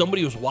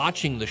 Somebody was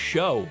watching the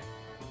show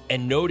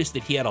and noticed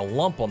that he had a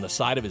lump on the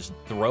side of his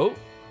throat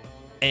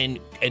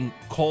and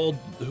called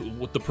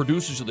the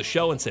producers of the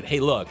show and said, hey,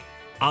 look,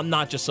 I'm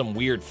not just some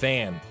weird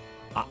fan.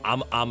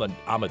 I'm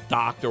a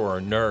doctor or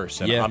a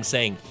nurse, and I'm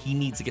saying he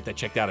needs to get that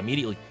checked out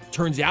immediately.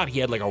 Turns out he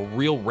had like a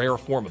real rare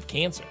form of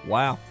cancer.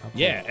 Wow. Okay.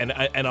 Yeah,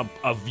 and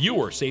a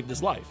viewer saved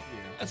his life.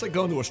 That's like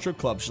going to a strip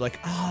club. She's like,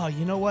 oh,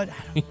 you know what?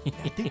 I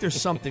think there's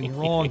something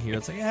wrong here.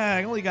 It's like,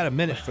 I only got a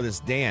minute for this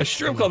dance. A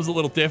strip club's a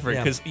little different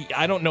because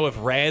I don't know if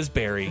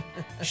Raspberry,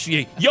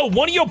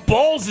 one of your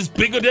balls is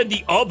bigger than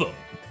the other.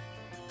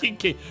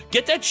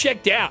 Get that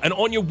checked out. And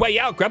on your way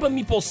out, grab a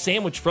meatball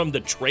sandwich from the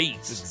trays.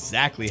 That's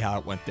exactly how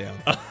it went down.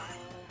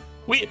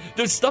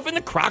 There's stuff in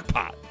the crock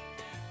pot.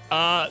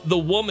 The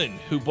woman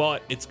who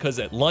bought, it's because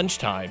at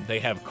lunchtime they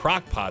have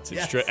crock pots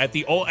at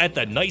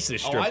the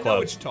nicest strip club. I know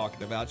what you're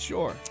talking about.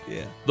 Sure.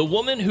 Yeah. The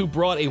woman who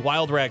brought a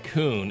wild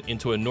raccoon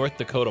into a North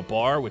Dakota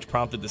bar, which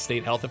prompted the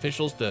state health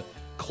officials to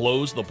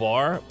close the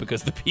bar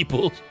because the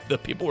people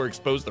were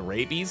exposed to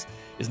rabies,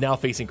 is now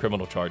facing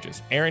criminal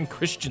charges. Aaron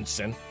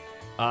Christensen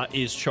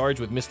is charged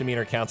with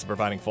misdemeanor counts of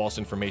providing false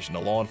information to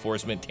law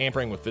enforcement,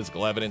 tampering with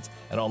physical evidence,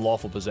 and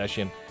unlawful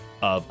possession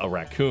of a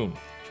raccoon.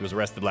 She was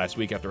arrested last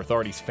week after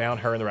authorities found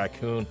her and the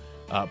raccoon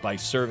by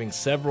serving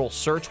several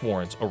search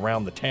warrants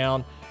around the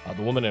town.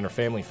 The woman and her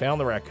family found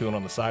the raccoon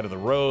on the side of the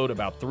road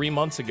about 3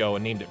 months ago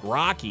and named it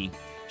Rocky.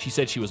 She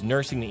said she was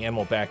nursing the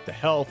animal back to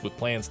health with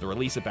plans to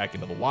release it back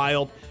into the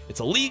wild. It's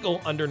illegal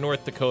under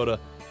North Dakota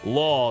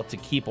law to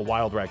keep a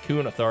wild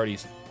raccoon.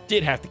 Authorities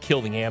did have to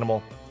kill the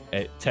animal.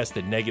 It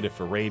tested negative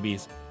for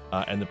rabies,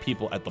 and the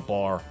people at the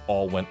bar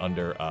all went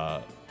under,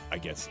 a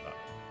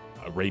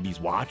rabies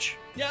watch.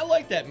 Yeah, I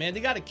like that, man. They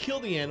got to kill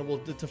the animal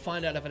to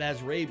find out if it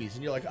has rabies.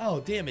 And you're like,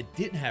 oh, damn, it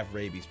didn't have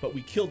rabies, but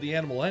we killed the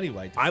animal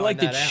anyway. I like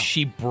that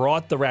she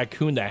brought the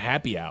raccoon to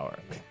happy hour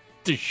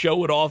to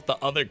show it off to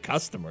other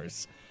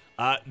customers.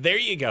 There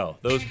you go.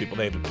 Those people,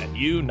 they've met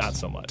you, not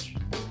so much.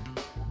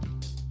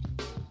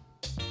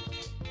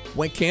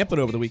 Went camping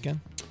over the weekend.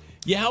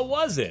 Yeah, how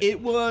was it? It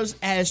was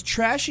as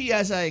trashy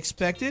as I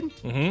expected,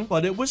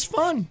 but it was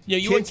fun. Yeah,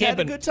 you Kids were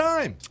camping. Had a good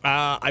time.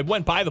 I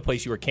went by the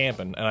place you were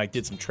camping, and I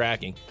did some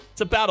tracking.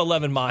 It's about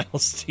 11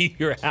 miles to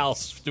your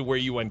house to where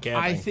you went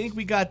camping. I think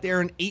we got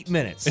there in 8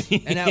 minutes,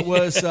 and that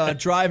was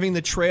driving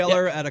the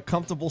trailer at a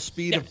comfortable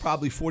speed of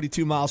probably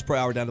 42 miles per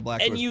hour down the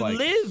Black Horse Pike. And you Pike.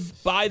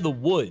 live by the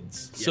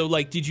woods, so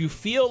did you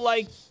feel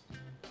like,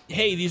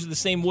 hey, these are the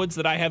same woods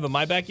that I have in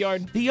my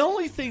backyard? The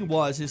only thing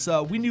is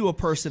we knew a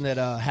person that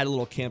had a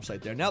little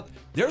campsite there. Now,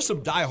 there's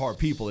some diehard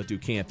people that do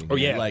camping. Oh,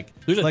 yeah.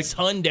 There's a like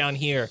ton down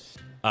here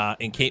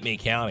in Cape May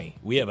County.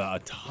 We have a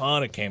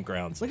ton of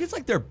campgrounds. It's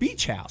like their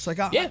beach house.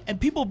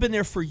 And people have been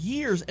there for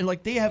years, and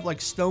they have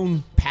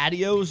stone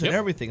patios and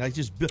everything.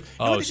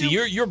 So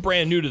you're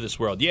brand new to this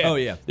world. Yeah. Oh,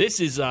 yeah. This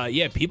is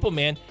people,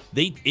 man.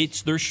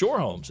 It's their shore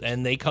homes,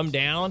 and they come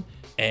down.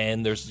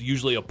 And there's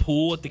usually a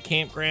pool at the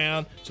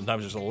campground.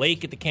 Sometimes there's a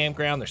lake at the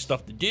campground. There's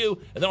stuff to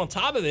do. And then on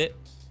top of it,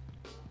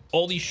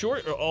 all these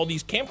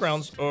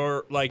campgrounds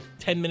are like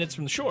 10 minutes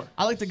from the shore.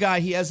 I like the guy.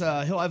 He'll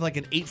have like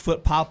an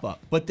 8-foot pop-up,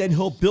 but then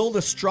he'll build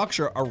a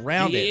structure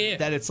around it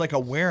that it's like a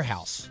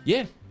warehouse.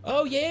 Yeah.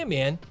 Oh, yeah,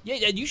 man.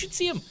 Yeah, you should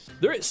see them.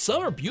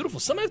 Some are beautiful.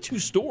 Some have 2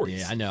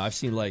 stories. Yeah, I know. I've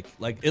seen like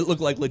it looked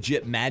like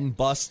legit Madden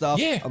bus stuff.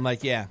 Yeah. I'm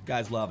like, yeah,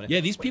 guys loving it.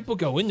 Yeah, these people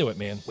go into it,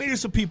 man. We knew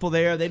some people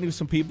there. They knew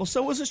some people.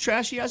 So it was as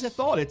trashy as I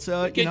thought. It's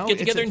get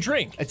together and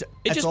drink. It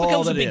just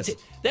becomes a big.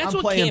 That's I'm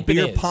what playing camping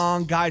beer is.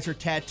 pong. Guys are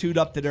tattooed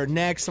up to their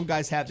necks. Some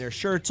guys have their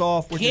shirts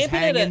off. We're just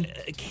hanging.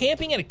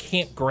 Camping at a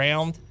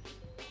campground,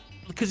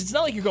 because it's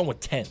not like you're going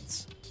with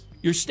tents.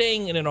 You're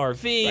staying in an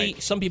RV.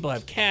 Right. Some people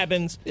have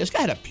cabins. This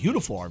guy had a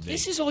beautiful RV.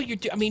 This is all you're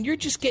doing. I mean, you're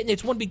just getting,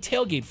 it's one big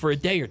tailgate for a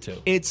day or two.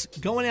 It's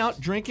going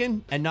out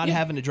drinking and not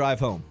having to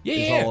drive home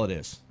is all it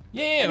is.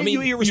 Yeah, I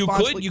mean,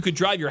 you could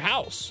drive your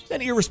house.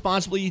 Then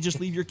irresponsibly, you just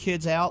leave your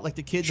kids out. Like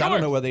the kids, I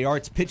don't know where they are.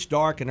 It's pitch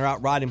dark and they're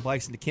out riding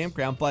bikes in the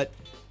campground, but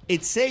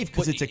It's safe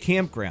because it's a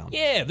campground.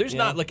 Yeah, there's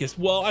not like this.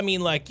 Well, I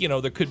mean, like,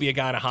 there could be a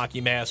guy in a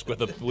hockey mask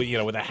with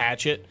a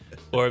hatchet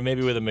or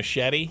maybe with a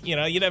machete.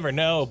 You never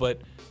know.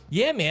 But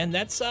yeah, man,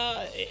 that's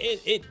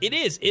it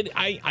is.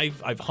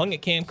 I've hung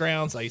at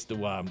campgrounds. I used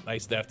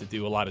to have to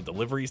do a lot of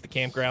deliveries to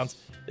campgrounds.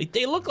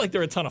 They look like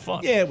they're a ton of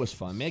fun. Yeah, it was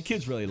fun, man.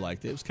 Kids really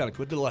liked it. It was kind of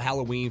cool. Did a little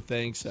Halloween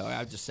thing, so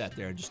I just sat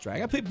there and just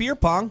drank. I played beer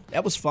pong.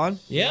 That was fun.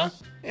 Yeah?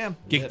 Yeah.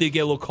 Did it get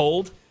a little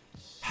cold?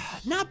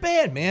 Not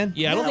bad, man.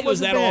 Yeah, I don't think it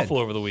was that awful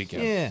over the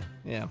weekend.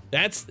 Yeah.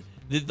 That's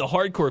the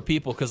hardcore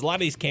people, because a lot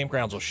of these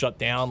campgrounds will shut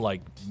down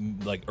like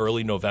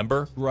early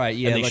November. Right,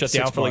 yeah. And they like shut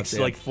down 6 for months,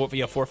 like 4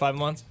 or 5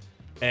 months.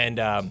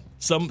 And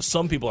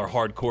some people are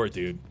hardcore,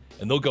 dude.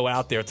 And they'll go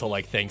out there till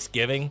like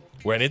Thanksgiving,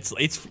 when it's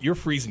you're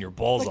freezing your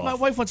balls off. My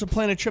wife wants to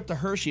plan a trip to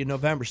Hershey in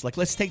November. She's like,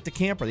 let's take the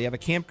camper. They have a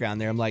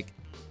campground there. I'm like,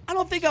 I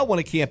don't think I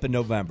want to camp in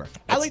November.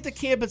 I like to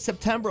camp in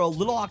September, a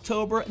little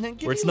October, and then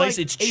give where it's me nice,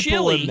 like it's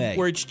April and chilly, May.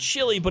 where it's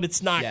chilly, but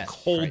it's not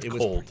cold.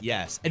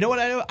 Yes. And you know what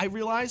I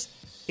realized?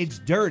 It's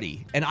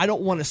dirty, and I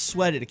don't want to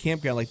sweat at a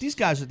campground. Like, these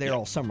guys are there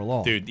all summer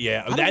long. Dude,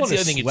 yeah. I don't That's wanna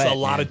the other thing. sweat, It's a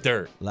lot man. of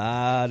dirt.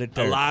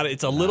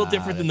 It's a little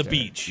different than the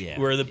beach,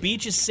 where the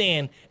beach is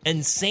sand,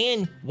 and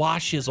sand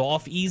washes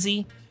off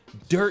easy.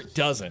 Dirt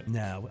doesn't.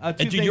 No.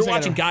 And dude, you're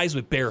watching guys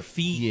with bare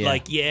feet. Yeah.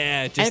 Like,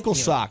 just ankle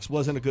socks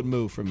wasn't a good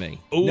move for me.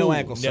 Ooh, no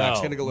ankle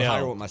socks. Got to go no.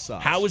 higher with my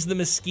socks. How is the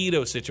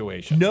mosquito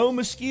situation? No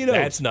mosquitoes.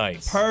 That's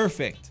nice.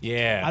 Perfect.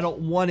 Yeah. I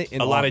don't want it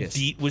in a lot of August.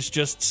 DEET was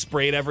just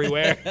sprayed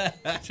everywhere.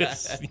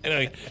 Just,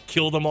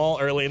 killed them all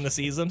early in the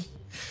season.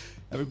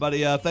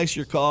 Everybody, thanks for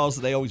your calls.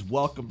 They always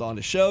welcomed on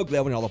the show.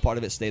 Glad when you're all a part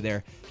of it. Stay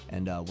there.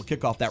 And we'll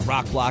kick off that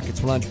rock block. It's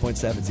 100.7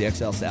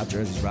 ZXL, South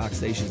Jersey's rock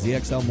station,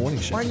 ZXL Morning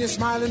Show. When you're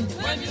smiling,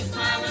 when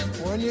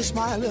you're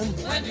smiling,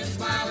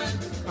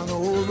 and the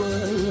whole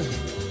world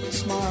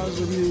smiles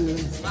with you.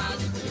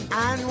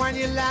 And when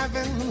you're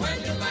laughing,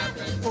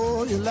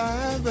 oh, you're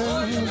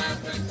laughing.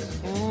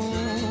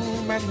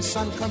 When the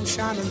sun comes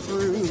shining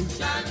through.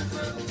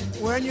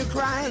 When you're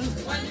crying,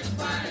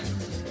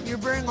 you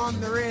bring on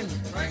the rain.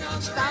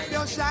 Stop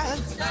your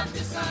sighing.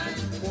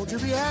 Won't you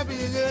be happy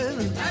again?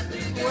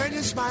 When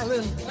you're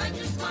smiling.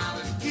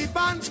 Keep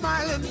on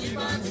smiling.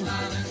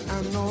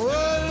 And the whole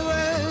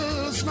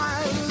world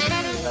smiles.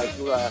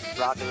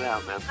 Rocking it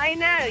out, man. I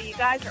know. You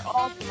guys are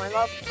awesome. I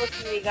love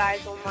listening to you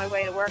guys on my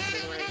way to work in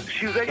the morning.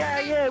 She was like,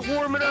 yeah,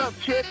 warm it up,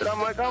 Chip. And I'm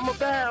like, I'm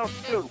about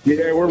to.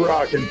 Yeah, we're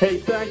rocking. Hey,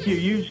 thank you.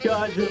 You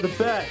guys are the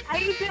best. How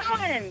you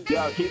doing?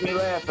 Yeah, keep me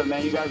laughing,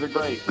 man. You guys are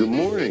great. Good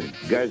morning.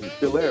 You guys are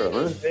still there,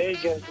 huh? There you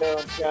go,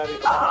 Scotty.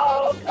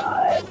 Oh,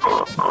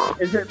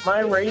 God. Is it my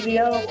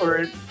radio,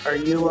 or are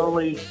you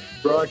only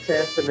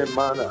broadcasting in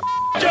mono?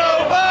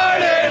 Joe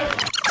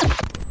Biden!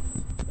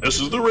 This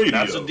is the radio.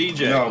 That's a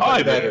DJ. No,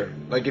 Hi, better.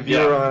 Like, if you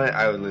were on it,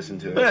 I would listen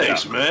to it.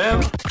 Thanks,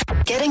 man.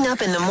 Getting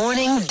up in the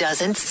morning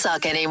doesn't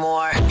suck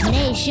anymore.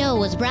 Today's show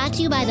was brought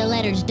to you by the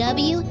letters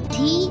W,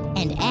 T,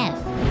 and F.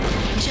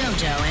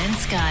 JoJo and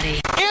Scotty.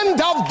 End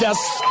of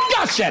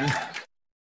discussion.